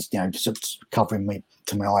my ears, just covering me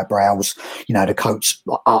to my eyebrows, the coat's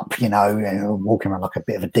up, walking around like a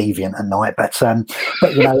bit of a deviant at night, but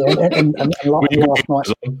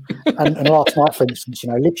last night, for instance,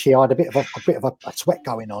 literally I had a bit of a sweat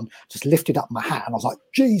going on, just lifted up my hat and I was like,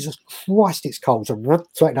 Jesus Christ, it's cold. So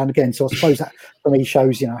sweat down again. So I suppose that for me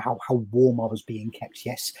shows, how warm I was being kept.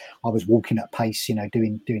 Yes, I was walking at pace,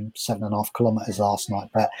 doing 7.5 kilometers last night,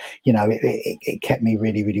 but it kept me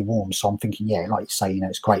really, really warm. So I'm thinking, yeah, like you say,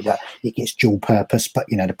 it's great that it gets dual purpose, but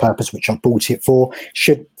the purpose which I bought it for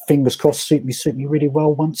should, fingers crossed, suit me really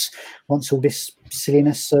well once all this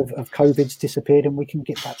silliness of COVID's disappeared and we can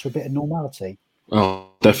get back to a bit of normality. Oh,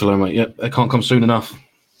 definitely, mate. Yeah, they can't come soon enough.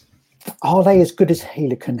 Are they as good as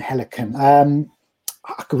Helicon?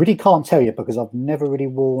 I really can't tell you because I've never really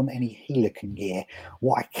worn any Helicon gear.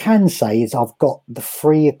 What I can say is I've got the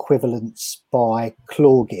free equivalents by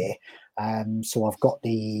Claw Gear. So I've got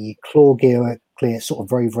the Claw Gear clear, sort of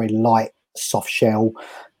very, very light soft shell,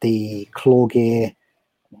 the Claw Gear,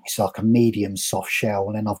 it's like a medium soft shell,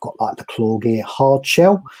 and then I've got like the Claw Gear hard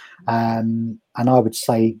shell. And I would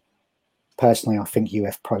say personally, I think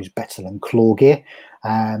UF Pro is better than Claw Gear.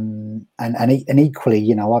 And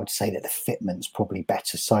equally, I would say that the fitment's probably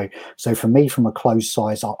better. So for me, from a closed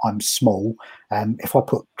size, I'm small. If I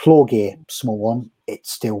put Claw Gear small on,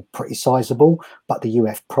 it's still pretty sizable, but the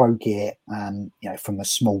UF Pro gear, from a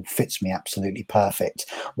small, fits me absolutely perfect.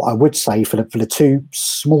 What I would say for the 2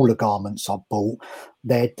 smaller garments I've bought,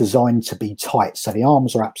 they're designed to be tight, so the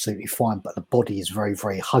arms are absolutely fine, but the body is very,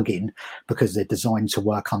 very hugging because they're designed to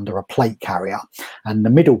work under a plate carrier. And the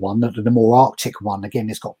middle one, the more Arctic one, again,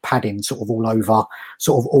 it's got padding sort of all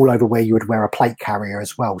over where you would wear a plate carrier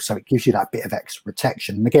as well, so it gives you that bit of extra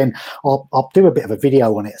protection. And again, I'll do a bit of a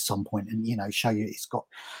video on it at some point and show you it's got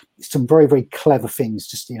some very, very clever things.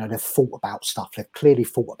 Just they've thought about stuff. They've clearly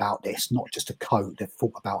thought about this, not just a coat. They've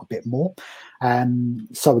thought about a bit more.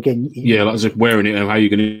 So again, like as if wearing it and how you're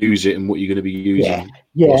going to use it and what you're going to be using.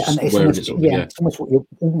 Yeah, and it's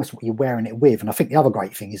almost what you're wearing it with. And I think the other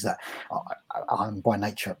great thing is that I'm by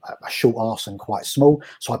nature a short arse and quite small,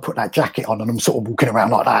 so I put that jacket on and I'm sort of walking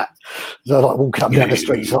around like that. So like walking up down the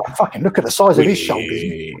street, so like, fucking look at the size of his shoulders.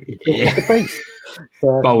 Like a beast.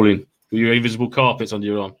 Bowling with your invisible carpets under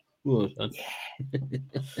your arm.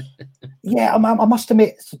 Yeah, I must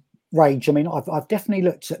admit, Rage, I've definitely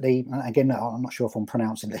looked at the, again, I'm not sure if I'm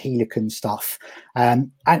pronouncing the Helicon stuff,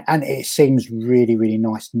 and it seems really, really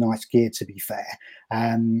nice gear, to be fair.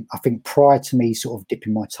 I think prior to me sort of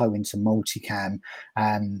dipping my toe into multicam,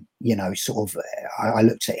 I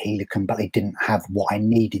looked at Helicon, but they didn't have what I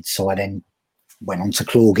needed, so I then went on to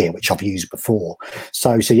Claw Gear, which I've used before.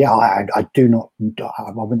 So yeah, I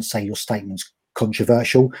wouldn't say your statement's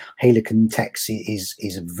controversial. Helicon Tex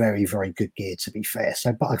is a very, very good gear, to be fair.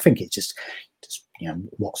 So, but I think it's just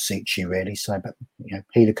what suits you really. So, but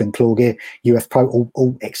Helican, Claw Gear, UF Pro,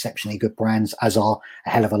 all exceptionally good brands, as are a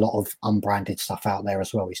hell of a lot of unbranded stuff out there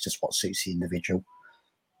as well. It's just what suits the individual.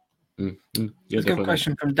 Yeah, a good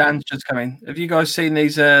question from Dan's just coming. Have you guys seen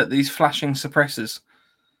these flashing suppressors?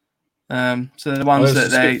 So they're the ones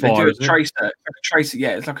that they do a tracer.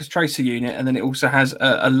 Yeah, it's like a tracer unit, and then it also has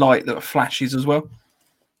a light that flashes as well.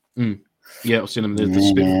 Yeah, I've seen them. The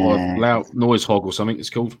Spitfire loud noise hog or something it's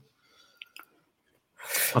called.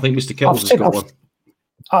 I think Mr. Kells has got one.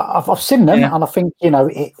 I've seen them, and I think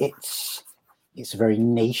it's very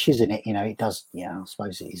niche, isn't it? It does. I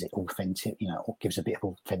suppose is it authentic? It gives a bit of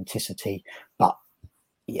authenticity, but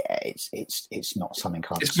yeah, it's not something.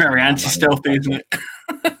 It's very anti-stealthy, isn't it?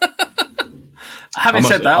 Having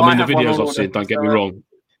said that, the videos I've seen, don't get me wrong,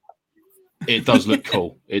 it does look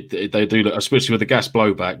cool. They do look, especially with the gas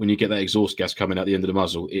blowback, when you get that exhaust gas coming out the end of the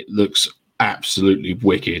muzzle, it looks absolutely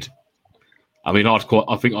wicked. I mean, I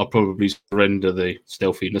think I'd probably surrender the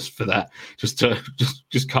stealthiness for that, just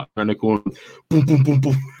cut around the corner, boom, boom, boom,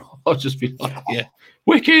 boom. I'd just be like, yeah,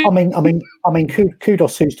 wicked. I mean,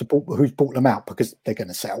 kudos who's bought them out, because they're going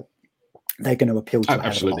to sell. They're going to appeal to a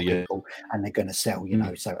lot of people, and they're going to sell.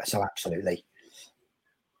 So absolutely.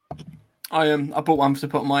 I bought one to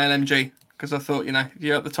put on my LMG because I thought, if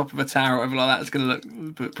you're at the top of a tower or whatever like that, it's going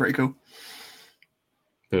to look pretty cool.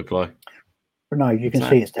 Good play. But no, you can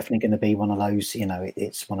see it's definitely going to be one of those.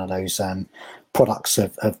 It's one of those products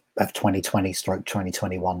of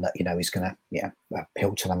 2020/2021 that is going to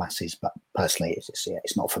appeal to the masses. But personally,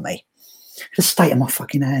 it's not for me. Just stay in my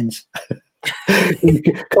fucking hands. You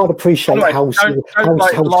can't appreciate how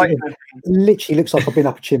literally looks like I've been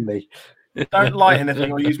up a chimney. Don't light anything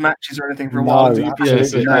or use matches or anything for a while.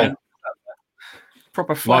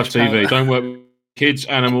 Proper flash. Live TV. Don't work with kids,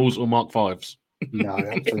 animals, or Mark Vs. No,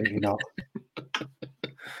 absolutely not.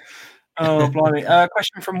 Oh, blimey.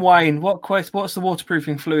 Question from Wayne. What's the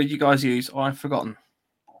waterproofing fluid you guys use? Oh, I've forgotten.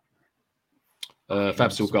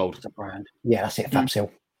 Fabsil Gold. Brand. Yeah, that's it. Fabsil.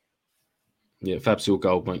 Yeah, Fabsil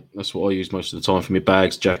Gold, mate. That's what I use most of the time for my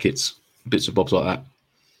bags, jackets, bits and bobs like that.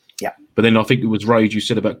 Yeah. But then I think it was Rage, you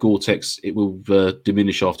said about Gore-Tex, it will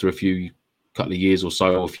diminish after a couple of years or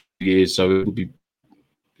so, or a few years. So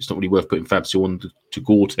it's not really worth putting Fabsil on to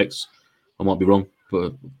Gore-Tex. I might be wrong,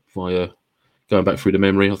 but if I going back through the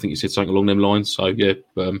memory, I think you said something along them lines. So yeah,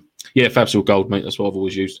 Fabsil Gold, mate. That's what I've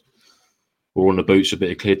always used. Or on the boots, a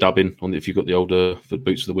bit of clear dubbing on if you've got the older the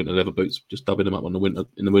boots for the winter leather boots, just dubbing them up in the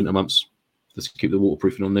winter months. Just keep the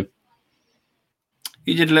waterproofing on them.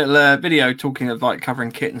 You did a little video talking of like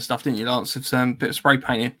covering kit and stuff, didn't you, Lance? Of some bit of spray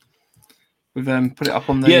painting. We've put it up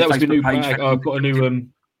on the that was Facebook the new page. bag. I've got a new.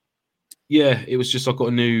 It was just I've got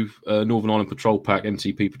a new Northern Ireland Patrol Pack,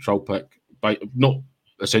 MTP Patrol Pack. Not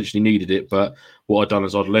essentially needed it, but what I'd done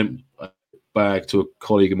is I'd lent a bag to a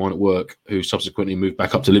colleague of mine at work who subsequently moved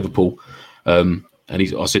back up to Liverpool. And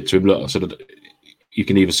I said to him, look, I said, you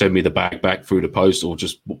can either send me the bag back through the post or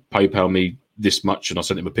just PayPal me this much. And I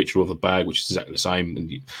sent him a picture of the bag, which is exactly the same.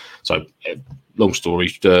 And so, long story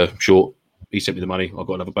short, he sent me the money. I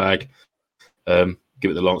got another bag,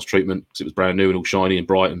 give it the Lance treatment because it was brand new and all shiny and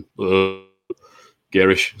bright and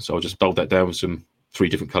garish. So I just dulled that down with some 3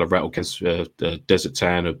 different colour rattle cans, the desert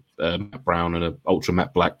tan, a matte brown, and an ultra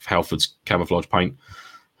matte black Halford's camouflage paint,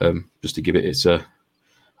 just to give it its bit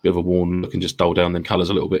of a worn look and just dull down them colours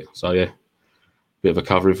a little bit. So yeah, bit of a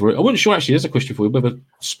covering for it. I wasn't sure actually. There's a question for you: whether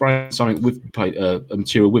spraying something with a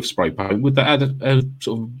material with spray paint, would that add a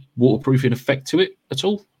sort of waterproofing effect to it at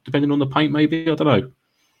all, depending on the paint? Maybe, I don't know.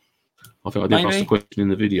 I think I did ask the question in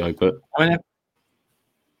the video, but I'm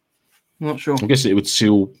not sure. I guess it would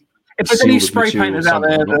seal. If there's any spray painters out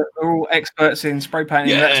there that are all experts in spray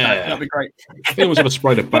painting, that'd be great. If anyone's ever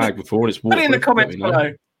sprayed a bag before and it's waterproof, put it in the comments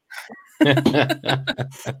below.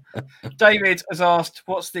 David has asked,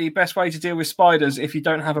 what's the best way to deal with spiders if you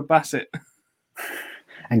don't have a basset?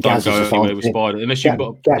 And don't go anywhere with spiders unless you've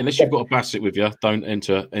got a basset with you. Don't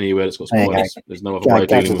enter anywhere that's got spiders. There's no other way of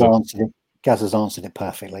dealing with it. Gaz has answered it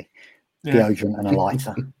perfectly. Deodorant and a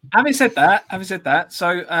lighter. Having said that,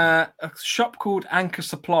 so a shop called Anchor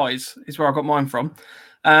Supplies is where I got mine from.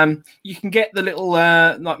 You can get the little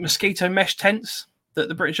like mosquito mesh tents that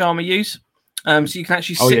the British Army use. So you can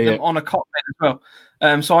actually sit them on a cot bed as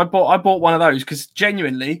well. So I bought one of those because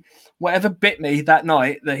genuinely, whatever bit me that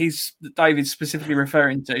night that David's specifically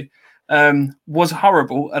referring to was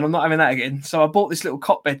horrible, and I'm not having that again. So I bought this little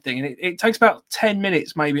cot bed thing, and it takes about 10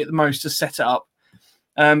 minutes maybe at the most to set it up.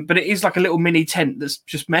 But it is like a little mini tent that's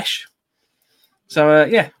just mesh. So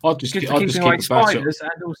I'll just keep away spiders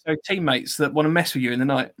and also teammates that want to mess with you in the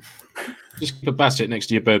night. Just keep a basset next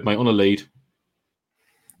to your bed, mate, on a lead.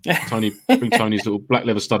 Bring Tony's little black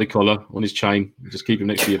leather studded collar on his chain. Just keep him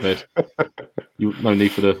next to your bed. No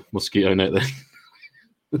need for the mosquito net there.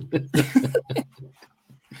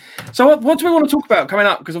 So what do we want to talk about coming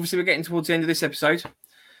up? Because obviously we're getting towards the end of this episode.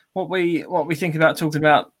 What we think about talking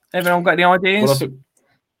about? Everyone got any ideas?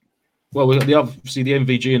 Well, obviously the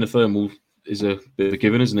MVG and the thermal is a bit of a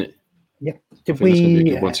given, isn't it? Yeah. Did we? That's going to be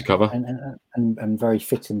a good one to cover. And very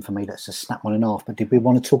fitting for me. Let's just snap one in half. But did we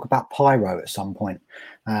want to talk about pyro at some point?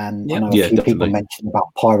 I know a few people mentioned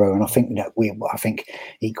about pyro, and I think I think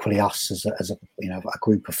equally us as a a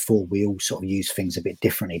group of four, we all sort of use things a bit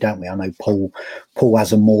differently, don't we? I know Paul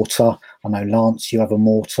has a mortar. I know Lance, you have a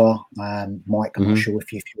mortar. Mike, I'm not sure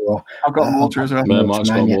if you're. I've got a mortar as well. Mike's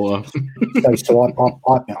got a mortar. so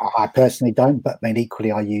I personally don't, but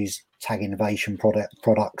equally I use Tag Innovation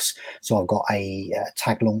products. So I've got a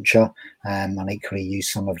tag launcher, and equally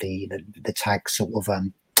use some of the tag sort of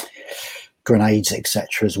grenades,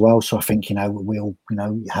 etc. as well. So I think we all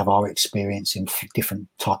have our experience in different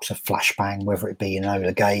types of flashbang, whether it be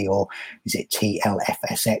Enola Gay or is it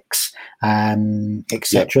TLFSX,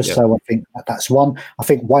 etc. So I think that's one. I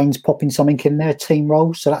think Wayne's popping something in there, team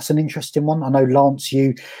roles. So that's an interesting one. I know Lance,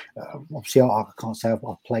 you obviously I can't say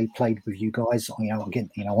I've played with you guys, again,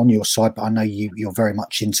 on your side, but I know you're very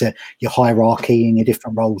much into your hierarchy and your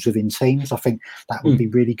different roles within teams. I think that would be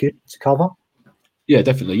really good to cover. Yeah,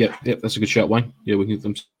 definitely. Yeah, that's a good shout, Wayne. Yeah,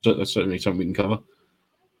 that's certainly something we can cover.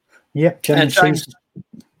 Yeah, James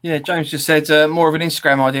just said more of an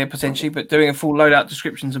Instagram idea potentially, but doing a full loadout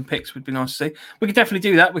descriptions and pics would be nice to see. We could definitely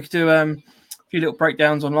do that. We could do a few little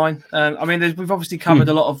breakdowns online. We've obviously covered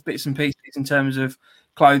a lot of bits and pieces in terms of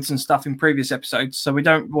clothes and stuff in previous episodes, so we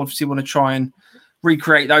don't obviously want to try and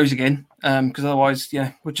recreate those again, because otherwise,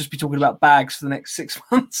 we'll just be talking about bags for the next 6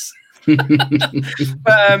 months. But and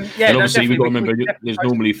obviously we've got to remember there's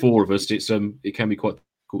normally four of us. It can be quite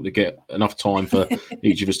difficult to get enough time for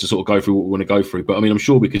each of us to sort of go through what we want to go through. But I'm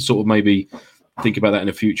sure we could sort of maybe think about that in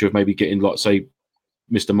the future of maybe getting, like, say,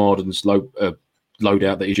 Mr. Marden's loadout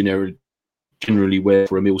that he generally wear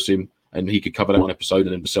for a meal sim, and he could cover that one episode and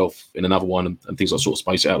then himself in another one, and things like sort of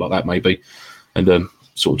space it out like that maybe, and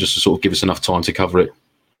sort of just to sort of give us enough time to cover it.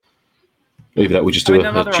 Maybe that would just do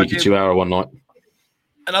a cheeky 2 hour one night.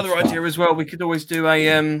 Another idea as well, we could always do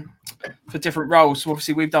a for different roles. So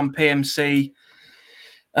obviously we've done PMC.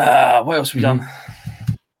 What else have we done?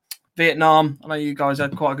 Vietnam. I know you guys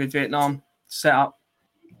had quite a good Vietnam setup.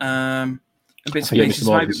 And bits and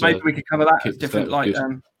pieces. Maybe we could cover that as different, like.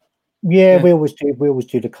 We always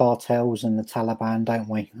do the cartels and the Taliban, don't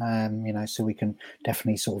we? So we can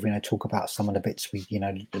definitely sort of talk about some of the bits we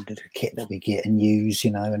the kit that we get and use,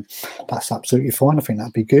 and that's absolutely fine. I think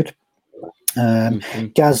that'd be good.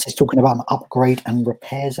 Gaz is talking about an upgrade and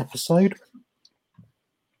repairs episode.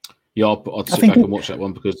 Yeah, I'd sit back and watch that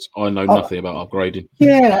one because I know nothing about upgrading.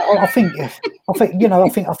 Yeah, I think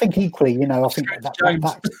equally, I think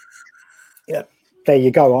that yeah. There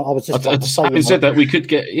you go. I was just about to say. Having said that, we could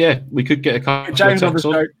get a couple of attacks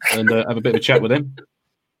on and have a bit of a chat with them.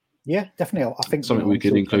 Yeah, definitely. I think something we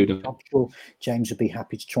could include. I'm sure James would be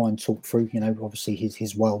happy to try and talk through. Obviously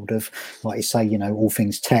his world of, like you say, all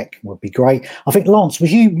things tech would be great. I think Lance,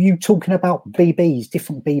 was you talking about BBs,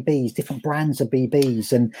 different brands of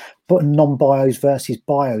BBs, and putting non-bios versus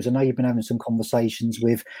bios? I know you've been having some conversations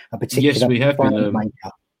with a particular. Yes, we have brand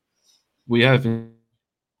maker. We have.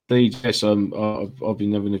 Yes, I've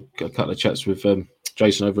been having a couple of chats with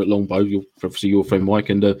Jason over at Longbow, obviously your friend Mike,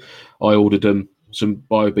 and I ordered some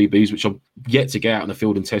bio BBs, which I'm yet to get out in the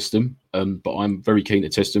field and test them, but I'm very keen to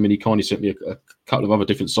test them, and he kindly sent me a couple of other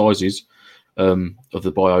different sizes of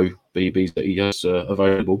the bio BBs that he has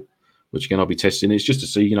available, which again I'll be testing. It's just to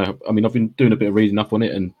see, I've been doing a bit of reading up on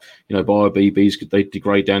it, and bio BBs, they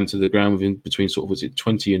degrade down to the ground within between sort of, was it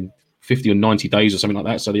 20 and 50 or 90 days or something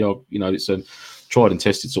like that, so they are, it's tried and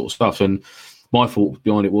tested sort of stuff. And my thought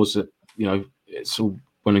behind it was that it's all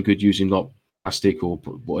well and good using like plastic or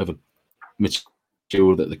whatever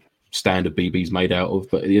material that the standard BB's made out of,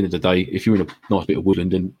 but at the end of the day, if you're in a nice bit of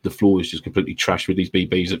woodland and the floor is just completely trashed with these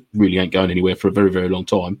BBs that really ain't going anywhere for a very, very long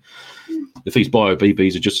time, if these bio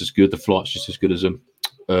BBs are just as good, the flight's just as good as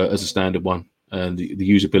a standard one, and the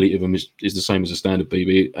usability of them is the same as a standard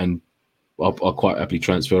BB, and I'll quite happily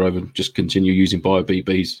transfer over and just continue using bio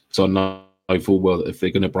BBs, so I know full well that if they're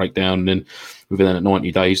going to break down, then within that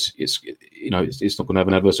 90 days, it's not going to have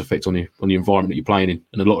an adverse effect on the environment that you're playing in.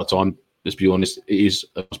 And a lot of the time, let's be honest, it is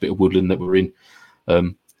a bit of woodland that we're in,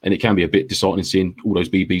 and it can be a bit disheartening seeing all those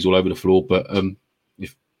BBs all over the floor. But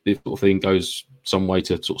if this sort of thing goes some way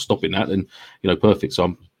to sort of stopping that, then perfect.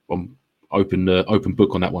 So I'm open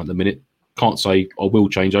book on that one at the minute. Can't say I will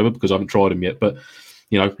change over because I haven't tried them yet, but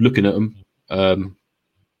looking at them,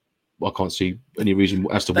 I can't see any reason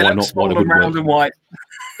as to They why look not. small Why they and wouldn't round work. and white.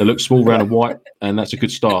 They look small, round, and white, and that's a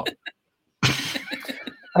good start.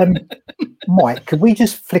 Mike, could we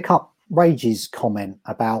just flick up Rage's comment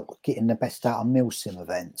about getting the best out of Milsim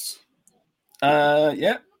events?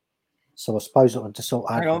 Yeah. So I suppose I'll just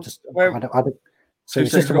sort Hang on. so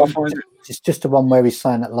it's just the one where he's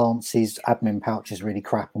saying that Lance's admin pouch is really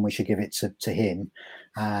crap and we should give it to him.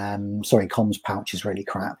 Sorry, comms pouch is really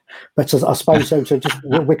crap. But I suppose so just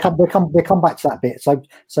we'll come back to that bit. So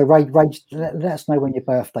Rage, let us know when your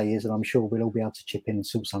birthday is, and I'm sure we'll all be able to chip in and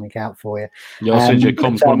sort something out for you. Yeah, I'll send you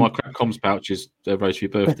one of my crap comms pouches, Rage, for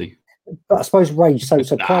your birthday. But I suppose Rage, so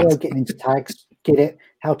Pyro getting into tags, get it,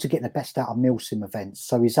 how to get the best out of Milsim events.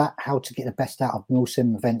 So is that how to get the best out of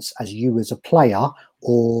Milsim events as you as a player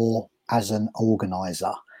or as an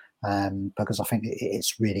organizer? Because I think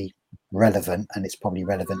it's really relevant, and it's probably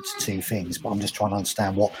relevant to two things, but I'm just trying to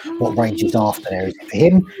understand what Rage is after there. Is it for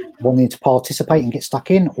him wanting to participate and get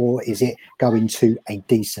stuck in, or is it going to a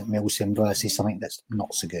decent Milsim versus something that's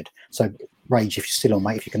not so good? So Rage, if you're still on,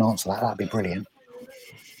 mate, if you can answer that, that'd be brilliant.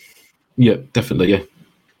 Yeah, definitely,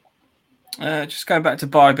 yeah. Just going back to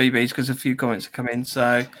bio BBs because a few comments have come in.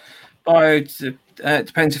 So bio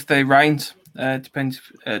depends if they rained. Depends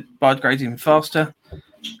biodegrading even faster.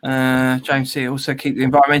 James C also keep the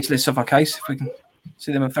environmentalists off our case if we can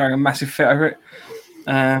see them throwing a massive fit over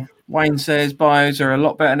it. Wayne says bios are a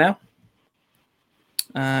lot better now.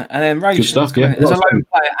 And then Rage, good stuff. Yeah, as a lone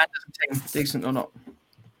player and as a team, decent or not?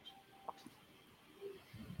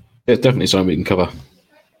 Yeah, definitely something we can cover.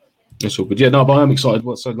 That's all good. Yeah, no, but I am excited.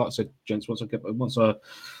 Like I said, gents, once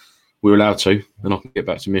we're allowed to, then I can get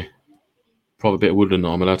back to me private bit of woodland that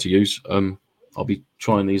I'm allowed to use. I'll be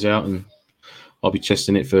trying these out and I'll be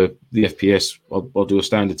testing it for the FPS. I'll do a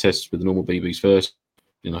standard test with the normal BBs first,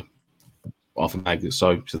 half a mag,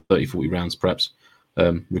 so to 30, 40 rounds perhaps.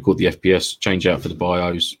 Record the FPS, change out for the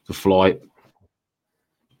bios, the flight,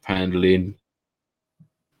 handling.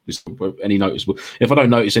 Any noticeable. If I don't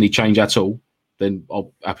notice any change at all, then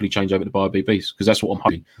I'll happily change over to bio BBs because that's what I'm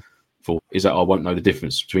hoping for, is that I won't know the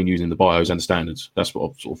difference between using the bios and the standards. That's what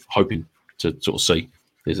I'm sort of hoping to sort of see.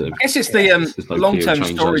 I guess it's the long-term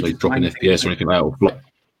storage. Dropping FPS or anything like that.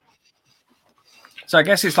 So I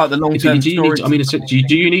guess it's like the long-term storage.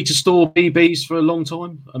 Do you need to store BBs for a long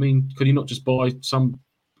time? I mean, could you not just buy some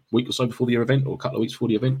week or so before the event or a couple of weeks before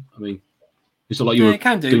the event? I mean, it's not like you're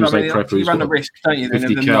can do. doomsday prepper. You run the risk, don't you?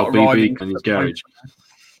 50 cal BB in his garage.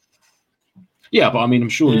 Yeah, but I mean, I'm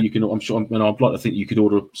sure you can. I'd like to think you could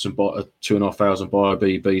order some 2,500 bio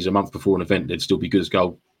BBs a month before an event. They'd still be good as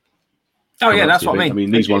gold. Oh yeah, that's what I mean. I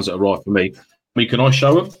mean, these ones that arrive for me. I mean, can I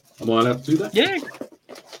show them? Am I allowed to do that? Yeah.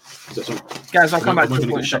 Guys, I'll come back to the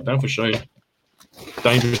point. Shut down for showing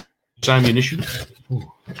dangerous ammunition.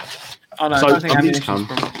 Oh no, I don't think ammunition.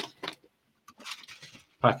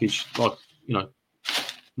 Package, like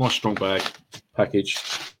nice strong bag package.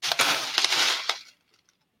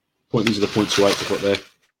 These are the .28 I've got there.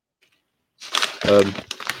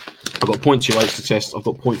 I've got .28s to test. I've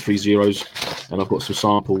got .30s, and I've got some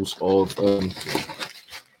samples of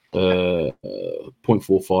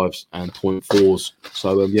 .45s and .4s.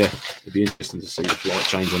 So yeah, it'd be interesting to see the flight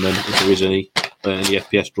change on them if there is any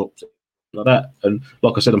FPS drops like that. And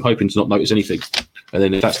like I said, I'm hoping to not notice anything. And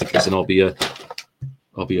then if that's the case, then I'll be a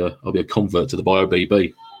convert to the bio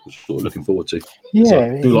BB. Which I'm sort of looking forward to. Yeah, so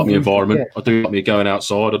I do like my environment. Yeah. I do like me going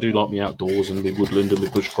outside. I do like me outdoors and the woodland and the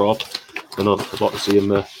bushcraft. And I'd like to see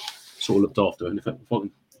them sort of looked after. And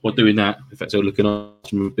by doing that, if that's looking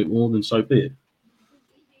after them a bit more, then so be it.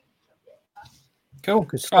 Cool.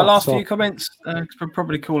 Last few comments. We'll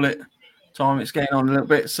probably call it time. It's getting on a little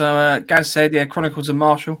bit. So Gaz said, yeah, Chronicles of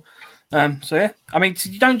Marshall. So yeah, I mean,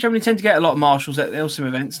 you don't generally tend to get a lot of marshals at the Ilsim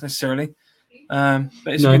events necessarily. But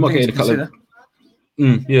it's a good thing to consider.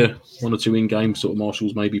 Yeah, one or two in-game sort of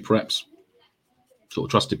marshals, maybe perhaps sort of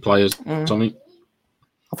trusted players, something.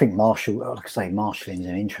 I think Marshall, like I say, marshalling is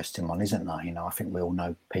an interesting one, isn't there? I think we all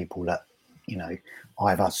know people that,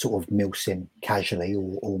 either sort of milsim casually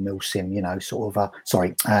or milsim, sort of,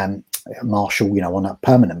 marshal, on a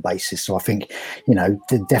permanent basis. So I think,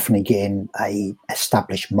 definitely getting a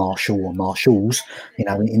established marshal or marshals,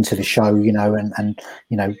 into the show, and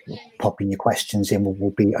popping your questions in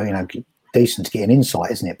will be, decent to get an insight,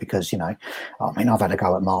 isn't it? Because I've had a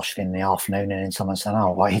go at marshalling in the afternoon, and then someone said,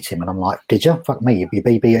 "Oh, I hit him," and I'm like, "Did you? Fuck me! Your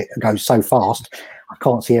BB goes so fast. I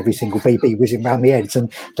can't see every single BB whizzing around the heads,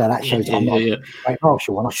 and so that shows I'm not a great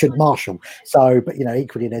marshal, and I shouldn't marshal. So, but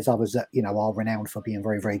equally, there's others that are renowned for being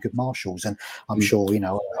very, very good marshals, and I'm sure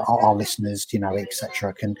our listeners,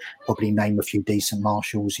 etc., can probably name a few decent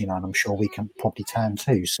marshals, and I'm sure we can probably turn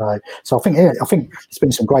too. So I think it's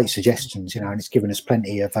been some great suggestions, and it's given us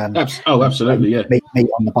plenty of absolutely, meat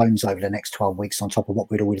on the bones over the next 12 weeks on top of what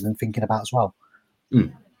we'd already been thinking about as well.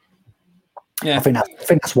 Yeah, I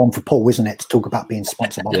think that's one for Paul, isn't it, to talk about being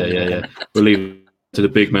sponsored by yeah. We'll leave it to the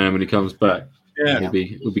big man when he comes back. Yeah, we'll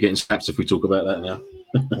be getting snaps if we talk about that now.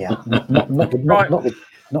 Yeah,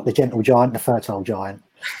 not the gentle giant, the fertile giant.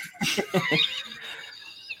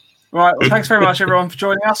 Right, well, thanks very much, everyone, for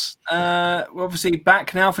joining us. We're obviously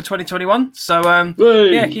back now for 2021. So,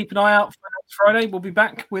 keep an eye out for next Friday. We'll be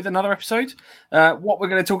back with another episode. What we're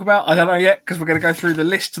going to talk about, I don't know yet, because we're going to go through the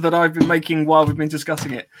list that I've been making while we've been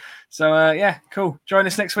discussing it. So, cool. Join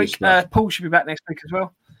us next week. Paul should be back next week as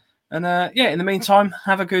well. And, in the meantime,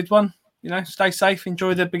 have a good one. Stay safe.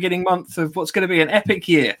 Enjoy the beginning month of what's going to be an epic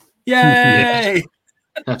year. Yay! Yes.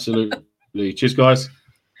 Absolutely. Cheers, guys.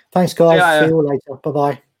 Thanks, guys. See you all later.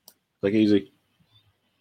 Bye-bye. Take it easy.